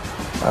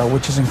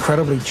 which is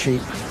incredibly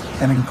cheap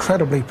and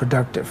incredibly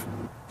productive.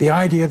 The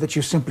idea that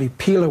you simply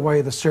peel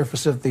away the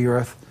surface of the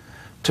earth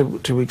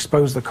to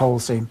expose the coal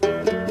seam.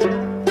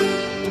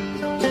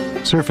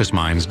 Surface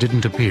mines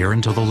didn't appear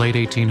until the late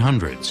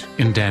 1800s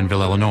in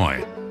Danville,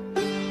 Illinois.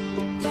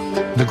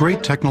 The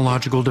great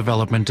technological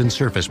development in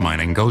surface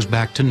mining goes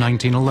back to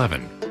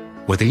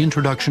 1911 with the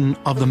introduction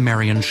of the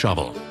Marion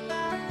shovel,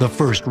 the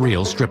first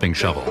real stripping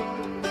shovel.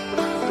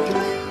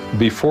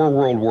 Before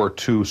World War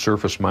II,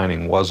 surface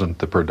mining wasn't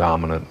the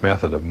predominant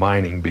method of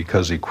mining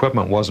because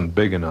equipment wasn't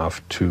big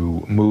enough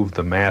to move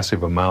the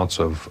massive amounts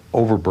of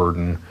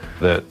overburden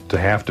that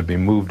have to be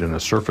moved in a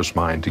surface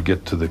mine to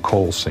get to the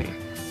coal seam.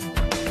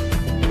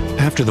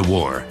 After the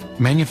war,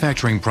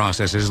 manufacturing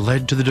processes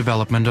led to the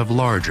development of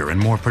larger and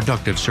more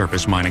productive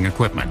surface mining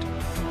equipment.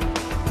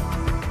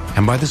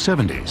 And by the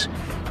 70s,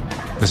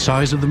 the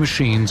size of the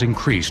machines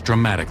increased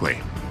dramatically.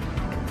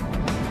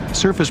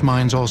 Surface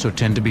mines also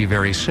tend to be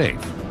very safe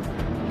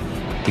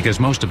because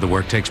most of the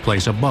work takes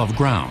place above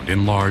ground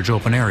in large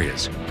open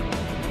areas,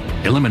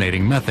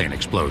 eliminating methane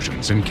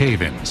explosions and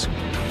cave-ins.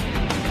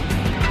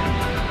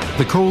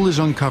 The coal is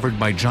uncovered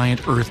by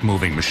giant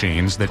earth-moving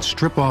machines that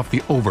strip off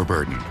the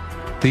overburden,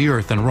 the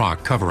earth and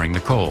rock covering the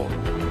coal.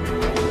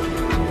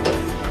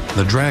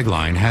 The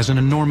dragline has an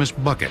enormous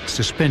bucket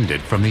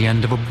suspended from the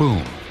end of a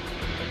boom,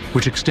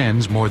 which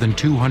extends more than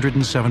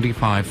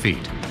 275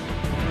 feet.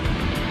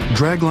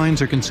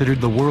 Draglines are considered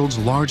the world's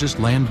largest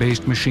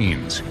land-based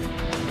machines,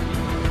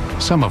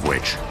 some of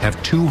which have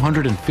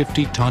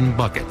 250-ton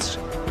buckets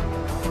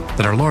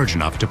that are large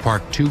enough to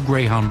park 2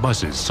 Greyhound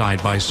buses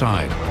side by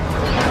side.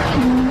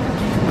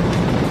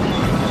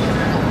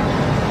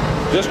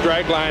 This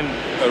dragline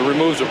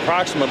removes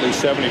approximately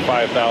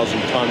 75,000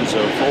 tons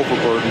of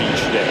overburden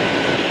each day.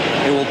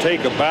 It will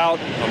take about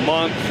a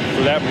month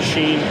for that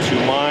machine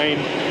to mine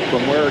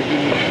from where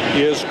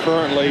he is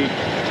currently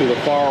to the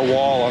far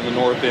wall on the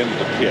north end of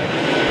the pit.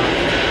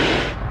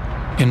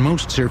 In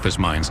most surface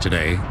mines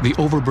today, the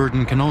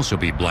overburden can also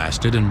be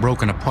blasted and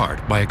broken apart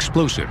by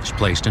explosives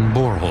placed in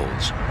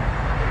boreholes.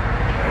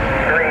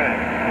 3,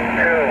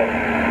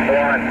 2,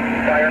 1,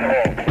 fire and hold.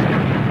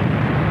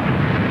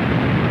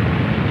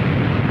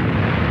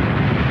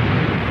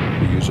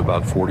 We use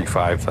about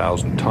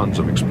 45,000 tons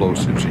of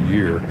explosives a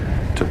year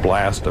to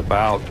blast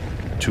about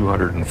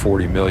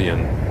 240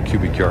 million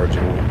cubic yards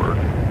of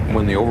overburden.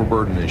 When the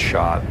overburden is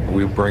shot,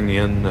 we bring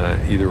in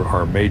either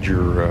our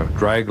major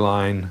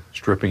dragline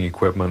stripping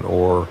equipment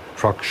or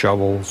truck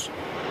shovels.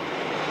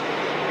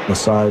 The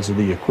size of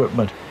the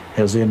equipment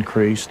has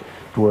increased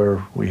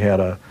where we had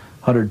a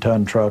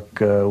 100-ton truck.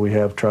 We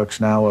have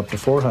trucks now up to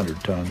 400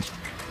 tons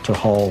to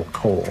haul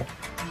coal.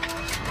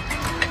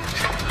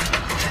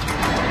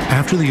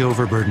 After the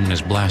overburden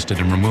is blasted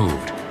and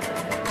removed,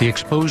 the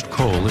exposed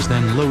coal is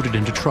then loaded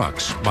into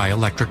trucks by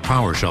electric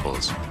power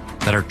shovels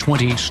that are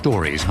 20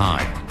 stories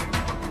high.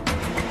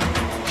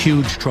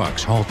 Huge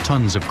trucks haul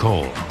tons of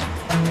coal,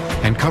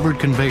 and covered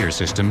conveyor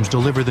systems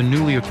deliver the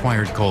newly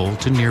acquired coal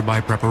to nearby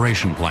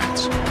preparation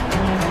plants.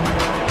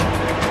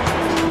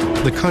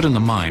 The cut in the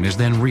mine is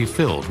then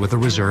refilled with the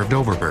reserved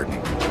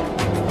overburden.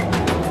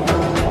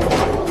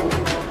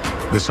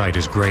 The site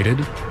is graded,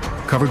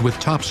 covered with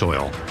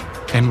topsoil,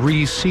 and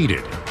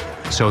reseeded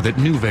so that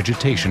new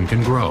vegetation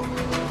can grow.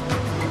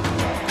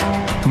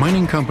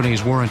 Mining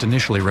companies weren't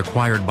initially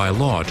required by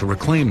law to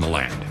reclaim the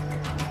land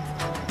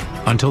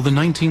until the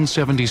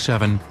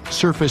 1977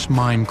 Surface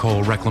Mine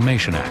Coal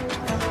Reclamation Act.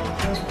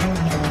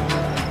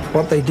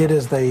 What they did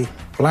is they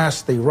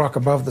blast the rock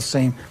above the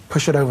seam,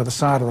 push it over the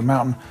side of the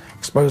mountain,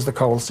 expose the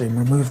coal seam,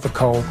 remove the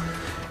coal,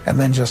 and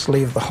then just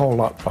leave the whole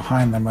lot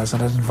behind them as an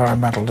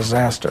environmental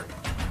disaster.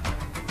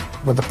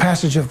 With the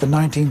passage of the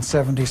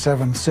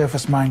 1977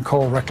 Surface Mine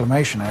Coal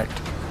Reclamation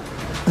Act,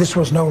 this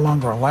was no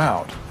longer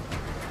allowed.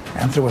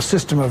 And through a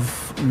system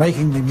of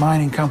making the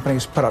mining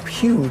companies put up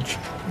huge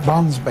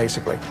bonds,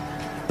 basically,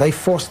 they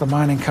forced the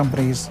mining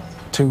companies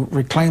to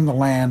reclaim the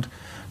land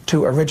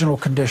to original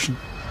condition.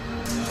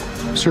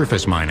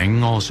 Surface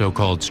mining, also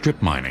called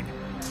strip mining,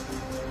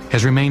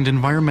 has remained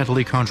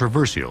environmentally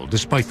controversial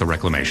despite the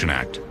Reclamation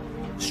Act.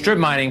 Strip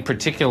mining,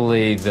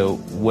 particularly the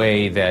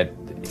way that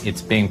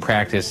it's being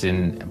practiced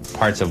in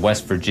parts of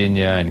West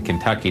Virginia and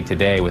Kentucky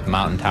today with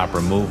mountaintop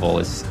removal,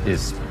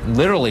 is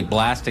literally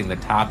blasting the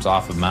tops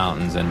off of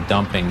mountains and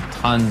dumping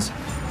tons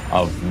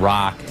of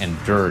rock and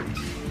dirt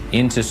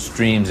into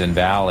streams and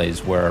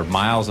valleys where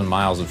miles and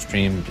miles of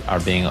streams are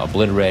being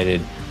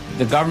obliterated.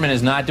 The government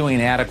is not doing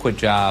an adequate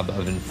job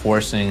of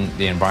enforcing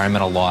the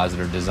environmental laws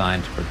that are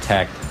designed to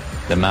protect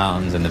the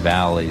mountains and the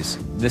valleys.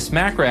 The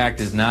SMACRA Act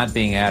is not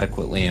being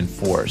adequately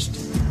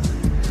enforced.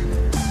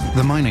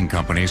 The mining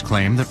companies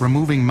claim that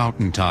removing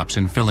mountaintops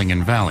and filling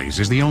in valleys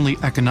is the only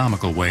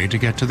economical way to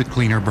get to the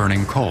cleaner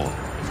burning coal.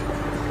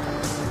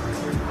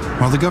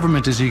 While the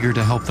government is eager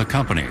to help the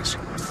companies,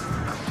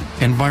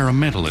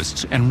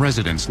 environmentalists and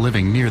residents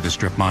living near the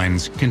strip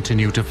mines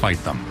continue to fight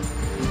them.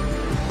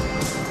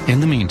 In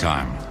the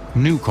meantime,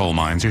 new coal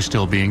mines are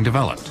still being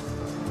developed.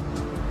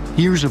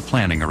 Years of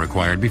planning are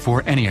required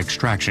before any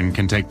extraction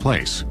can take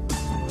place.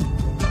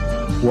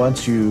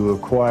 Once you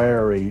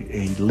acquire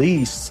a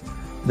lease,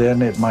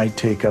 then it might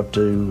take up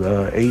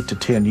to 8 to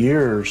 10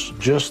 years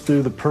just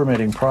through the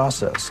permitting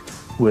process.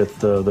 with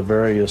the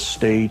various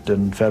state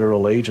and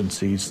federal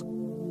agencies.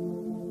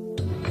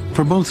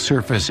 For both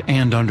surface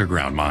and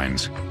underground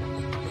mines,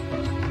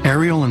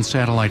 aerial and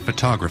satellite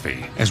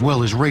photography, as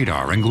well as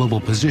radar and global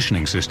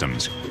positioning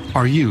systems,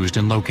 are used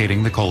in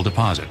locating the coal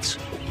deposits.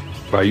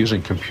 By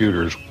using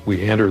computers,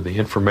 we enter the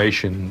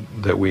information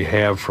that we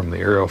have from the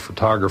aerial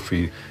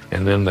photography,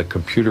 and then the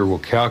computer will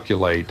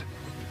calculate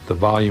the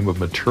volume of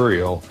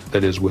material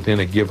that is within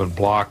a given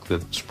block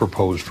that's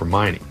proposed for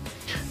mining.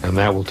 And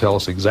that will tell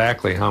us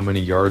exactly how many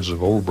yards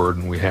of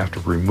overburden we have to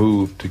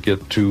remove to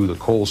get to the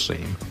coal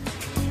seam.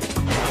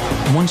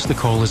 Once the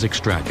coal is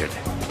extracted,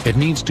 it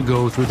needs to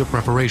go through the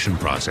preparation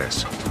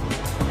process.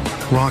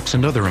 Rocks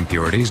and other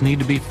impurities need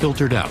to be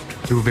filtered out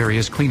through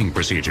various cleaning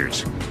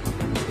procedures.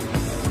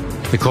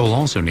 The coal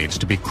also needs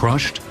to be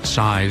crushed,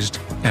 sized,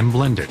 and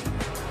blended.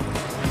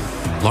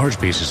 Large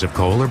pieces of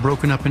coal are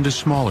broken up into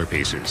smaller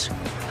pieces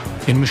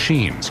in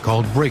machines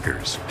called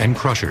breakers and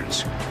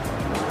crushers.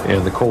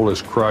 And the coal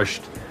is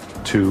crushed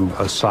to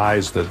a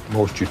size that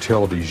most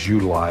utilities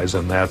utilize,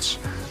 and that's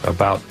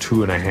about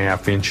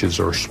 2.5 inches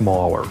or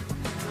smaller.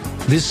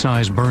 This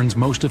size burns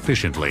most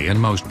efficiently in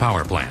most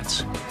power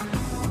plants.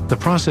 The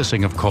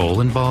processing of coal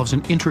involves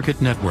an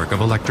intricate network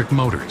of electric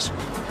motors,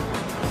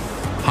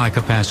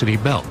 high-capacity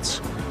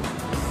belts,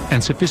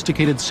 and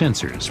sophisticated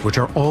sensors, which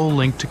are all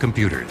linked to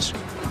computers.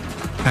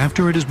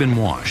 After it has been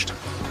washed,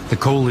 the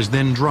coal is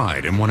then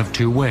dried in one of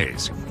two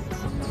ways.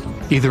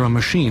 Either a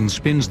machine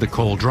spins the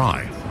coal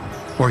dry,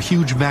 or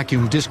huge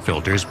vacuum disc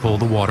filters pull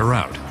the water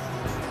out.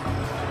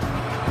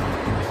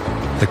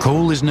 The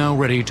coal is now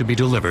ready to be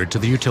delivered to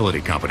the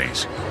utility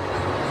companies.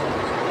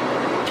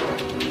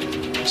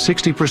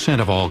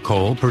 60% of all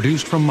coal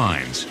produced from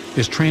mines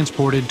is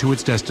transported to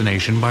its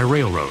destination by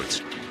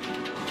railroads.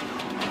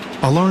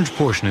 A large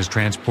portion is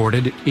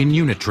transported in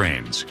unit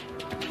trains,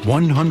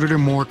 100 or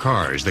more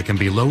cars that can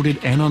be loaded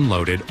and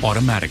unloaded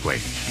automatically.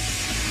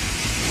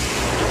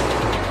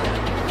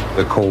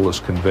 The coal is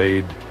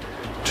conveyed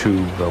to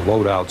the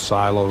loadout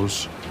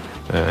silos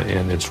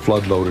and it's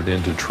flood loaded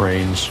into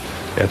trains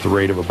at the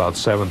rate of about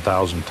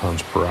 7,000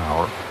 tons per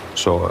hour.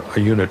 So a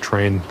unit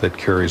train that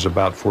carries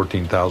about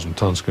 14,000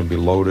 tons can be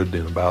loaded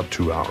in about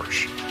 2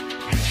 hours.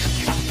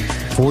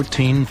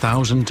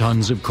 14,000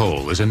 tons of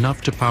coal is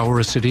enough to power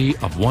a city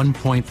of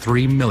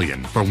 1.3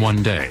 million for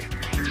one day.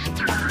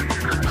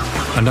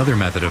 Another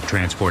method of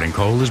transporting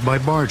coal is by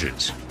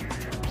barges.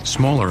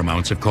 Smaller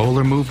amounts of coal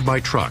are moved by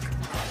truck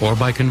or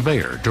by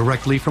conveyor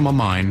directly from a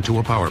mine to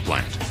a power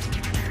plant.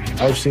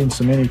 I've seen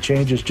so many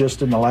changes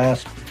just in the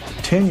last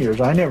 10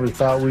 years. I never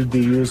thought we'd be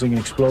using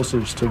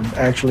explosives to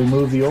actually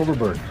move the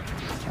overburden.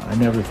 I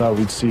never thought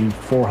we'd see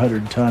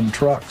 400-ton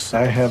trucks.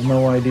 I have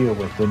no idea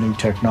what the new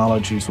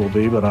technologies will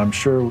be, but I'm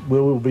sure we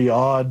will be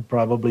awed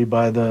probably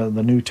by the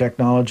new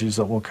technologies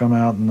that will come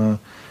out in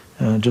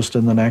just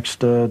in the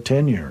next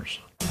 10 years.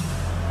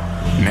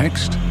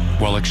 Next,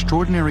 while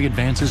extraordinary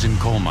advances in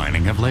coal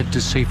mining have led to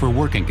safer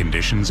working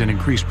conditions and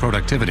increased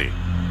productivity,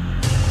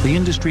 the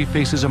industry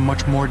faces a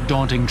much more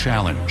daunting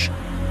challenge.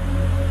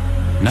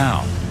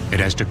 Now, it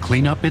has to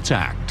clean up its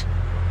act.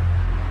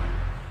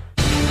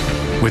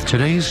 With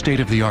today's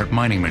state-of-the-art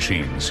mining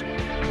machines,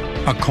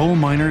 a coal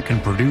miner can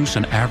produce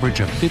an average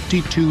of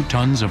 52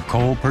 tons of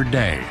coal per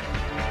day.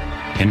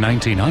 In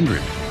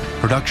 1900,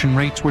 production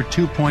rates were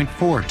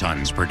 2.4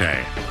 tons per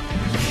day.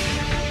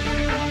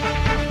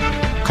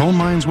 Coal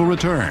mines will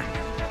return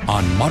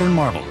on Modern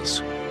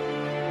Marvels.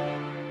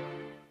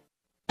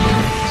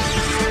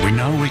 We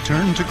now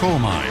return to coal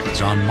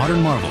mines on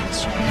Modern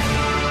Marvels.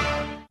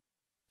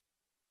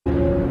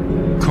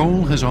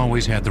 Coal has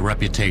always had the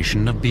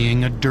reputation of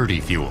being a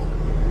dirty fuel.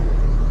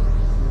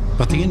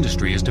 But the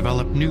industry has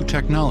developed new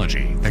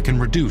technology that can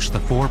reduce the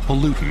 4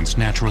 pollutants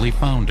naturally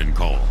found in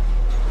coal: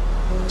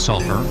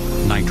 sulfur,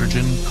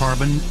 nitrogen,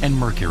 carbon, and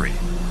mercury.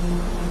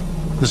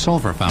 The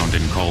sulfur found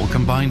in coal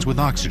combines with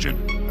oxygen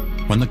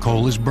when the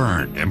coal is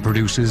burned and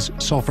produces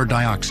sulfur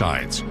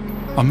dioxides,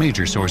 a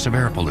major source of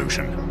air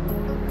pollution.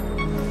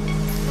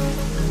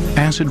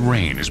 Acid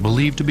rain is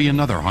believed to be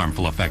another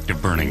harmful effect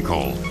of burning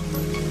coal.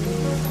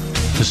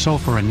 The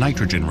sulfur and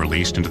nitrogen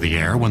released into the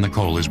air when the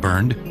coal is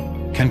burned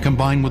can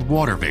combine with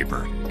water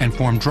vapor and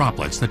form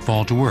droplets that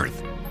fall to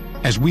Earth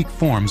as weak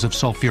forms of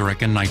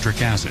sulfuric and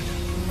nitric acid.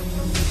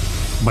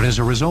 But as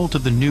a result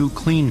of the new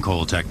clean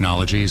coal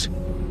technologies,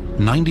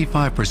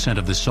 95%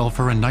 of the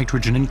sulfur and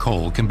nitrogen in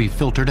coal can be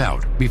filtered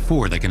out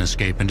before they can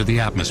escape into the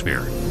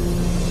atmosphere.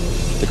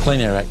 The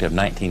Clean Air Act of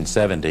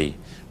 1970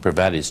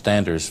 provided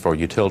standards for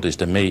utilities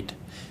to meet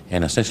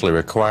and essentially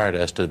required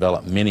us to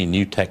develop many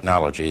new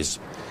technologies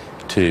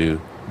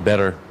to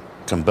better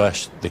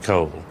combust the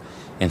coal.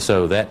 And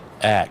so that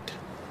act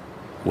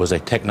was a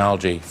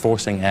technology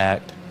forcing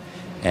act,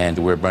 and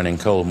we're burning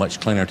coal much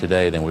cleaner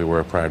today than we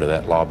were prior to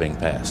that law being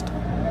passed.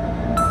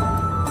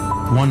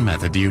 One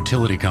method the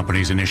utility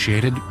companies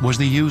initiated was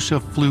the use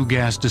of flue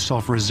gas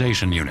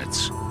desulfurization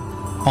units,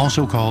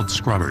 also called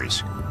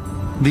scrubbers.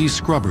 These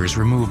scrubbers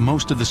remove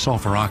most of the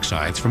sulfur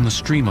oxides from the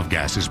stream of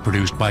gases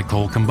produced by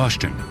coal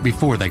combustion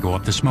before they go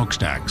up the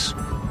smokestacks.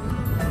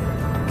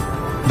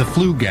 The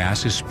flue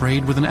gas is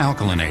sprayed with an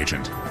alkaline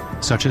agent,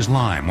 such as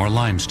lime or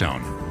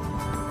limestone.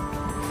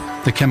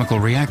 The chemical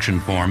reaction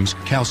forms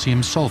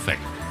calcium sulfate,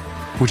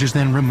 which is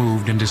then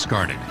removed and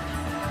discarded.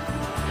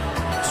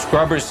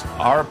 Scrubbers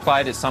are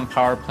applied at some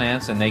power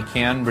plants, and they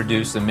can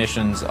reduce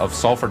emissions of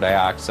sulfur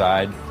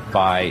dioxide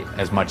by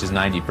as much as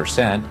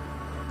 90%.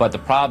 But the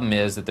problem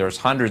is that there's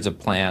hundreds of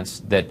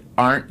plants that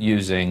aren't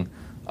using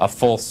a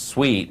full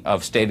suite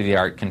of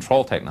state-of-the-art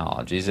control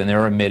technologies, and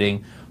they're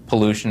emitting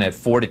pollution at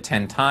 4 to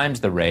 10 times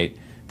the rate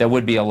that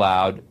would be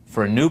allowed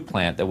for a new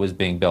plant that was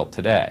being built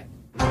today.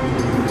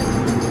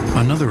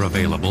 Another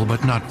available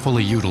but not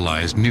fully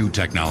utilized new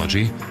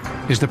technology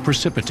is the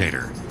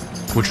precipitator,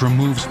 which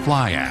removes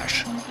fly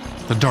ash,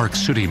 the dark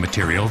sooty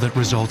material that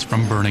results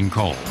from burning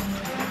coal.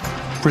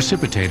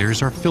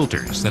 Precipitators are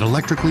filters that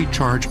electrically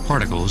charge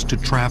particles to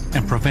trap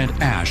and prevent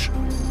ash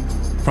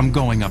from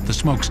going up the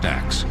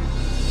smokestacks.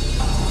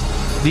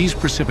 These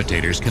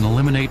precipitators can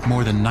eliminate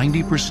more than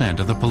 90%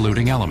 of the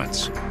polluting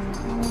elements.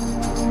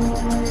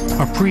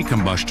 A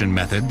pre-combustion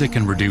method that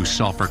can reduce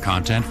sulfur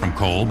content from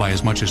coal by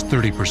as much as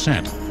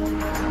 30%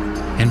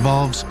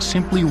 involves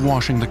simply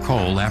washing the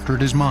coal after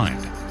it is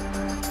mined.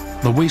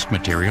 The waste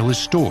material is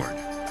stored,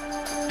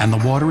 and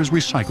the water is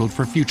recycled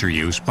for future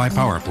use by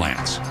power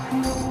plants.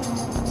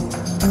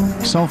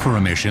 Sulfur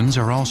emissions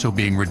are also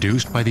being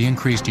reduced by the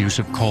increased use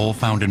of coal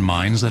found in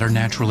mines that are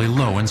naturally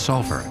low in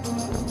sulfur.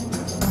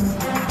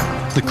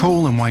 The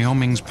coal in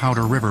Wyoming's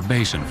Powder River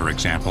Basin, for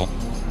example,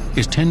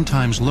 is 10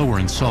 times lower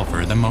in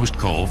sulfur than most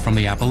coal from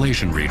the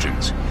Appalachian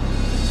regions.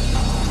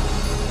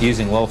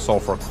 Using low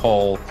sulfur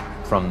coal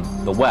from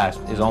the West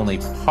is only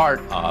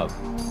part of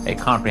a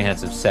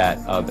comprehensive set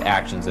of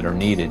actions that are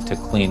needed to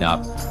clean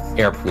up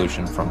air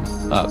pollution from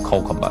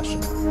coal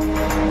combustion.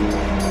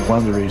 One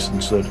of the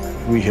reasons that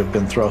we have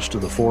been thrust to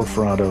the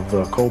forefront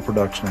of coal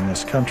production in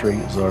this country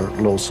is our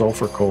low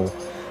sulfur coal,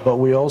 but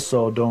we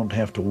also don't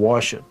have to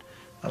wash it.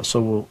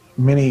 So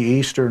many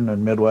eastern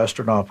and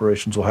midwestern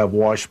operations will have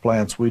wash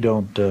plants. We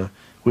don't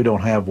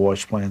have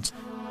wash plants.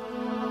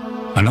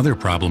 Another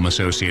problem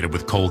associated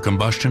with coal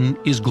combustion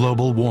is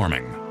global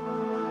warming.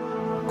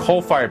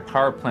 Coal-fired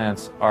power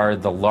plants are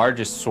the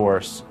largest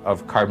source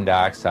of carbon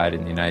dioxide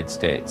in the United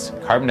States.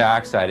 Carbon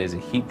dioxide is a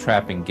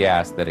heat-trapping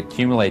gas that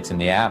accumulates in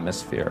the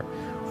atmosphere,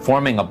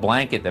 forming a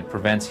blanket that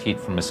prevents heat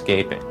from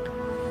escaping.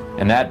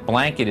 And that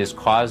blanket is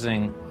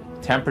causing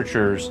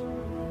temperatures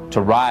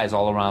to rise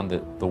all around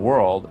the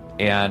world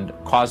and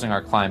causing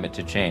our climate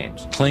to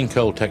change. Clean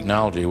coal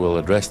technology will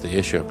address the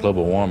issue of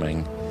global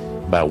warming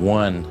by,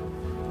 one,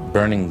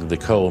 burning the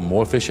coal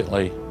more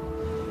efficiently,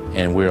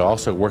 and we're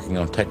also working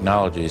on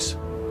technologies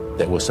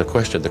that will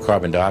sequester the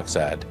carbon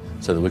dioxide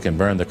so that we can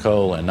burn the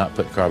coal and not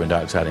put carbon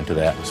dioxide into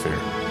the atmosphere.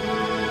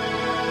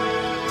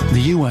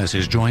 The U.S.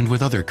 is joined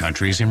with other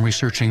countries in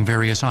researching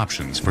various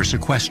options for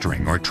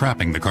sequestering or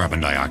trapping the carbon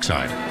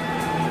dioxide.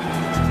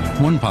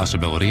 One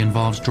possibility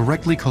involves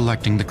directly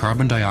collecting the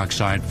carbon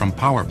dioxide from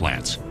power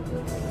plants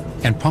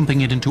and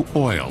pumping it into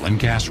oil and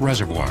gas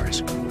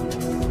reservoirs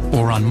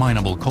or on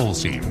mineable coal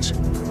seams.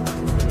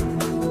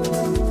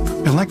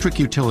 Electric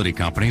utility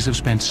companies have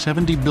spent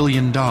 $70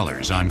 billion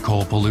on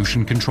coal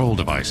pollution control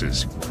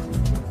devices.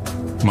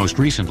 Most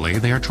recently,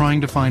 they are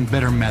trying to find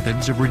better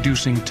methods of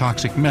reducing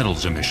toxic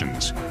metals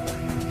emissions,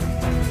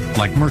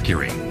 like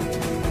mercury.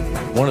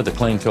 One of the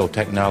clean coal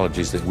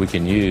technologies that we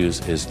can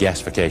use is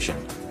gasification.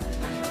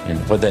 And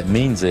what that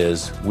means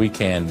is we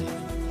can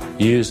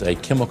use a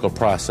chemical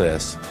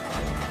process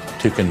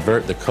to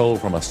convert the coal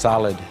from a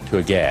solid to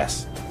a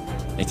gas.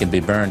 It can be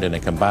burned in a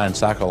combined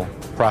cycle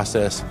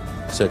process,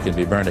 so it can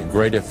be burned at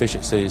great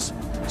efficiencies,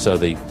 so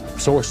the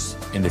source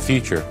in the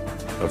future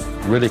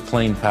of really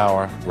clean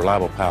power,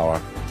 reliable power,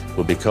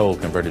 will be coal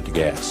converted to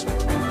gas.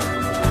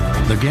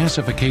 The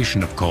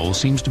gasification of coal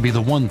seems to be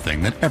the one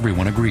thing that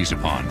everyone agrees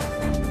upon.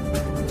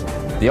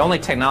 The only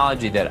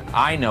technology that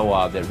I know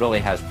of that really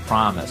has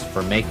promise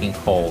for making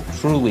coal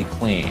truly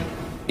clean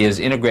is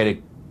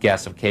integrated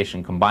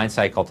gasification, combined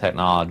cycle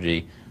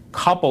technology,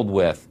 coupled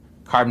with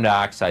carbon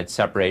dioxide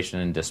separation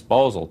and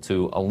disposal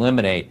to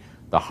eliminate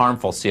the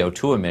harmful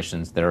CO2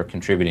 emissions that are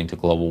contributing to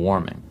global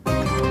warming.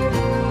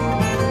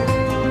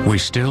 We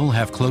still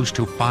have close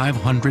to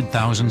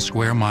 500,000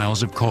 square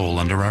miles of coal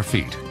under our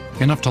feet,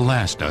 enough to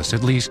last us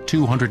at least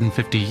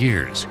 250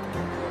 years.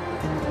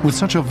 With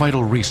such a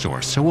vital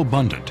resource so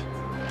abundant,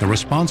 the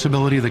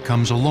responsibility that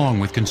comes along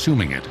with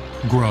consuming it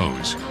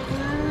grows.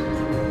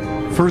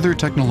 Further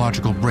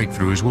technological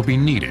breakthroughs will be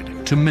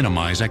needed to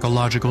minimize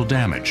ecological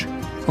damage.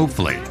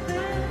 Hopefully,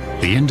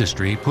 the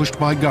industry, pushed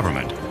by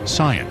government,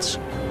 science,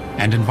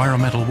 and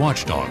environmental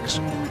watchdogs,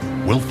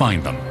 will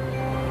find them.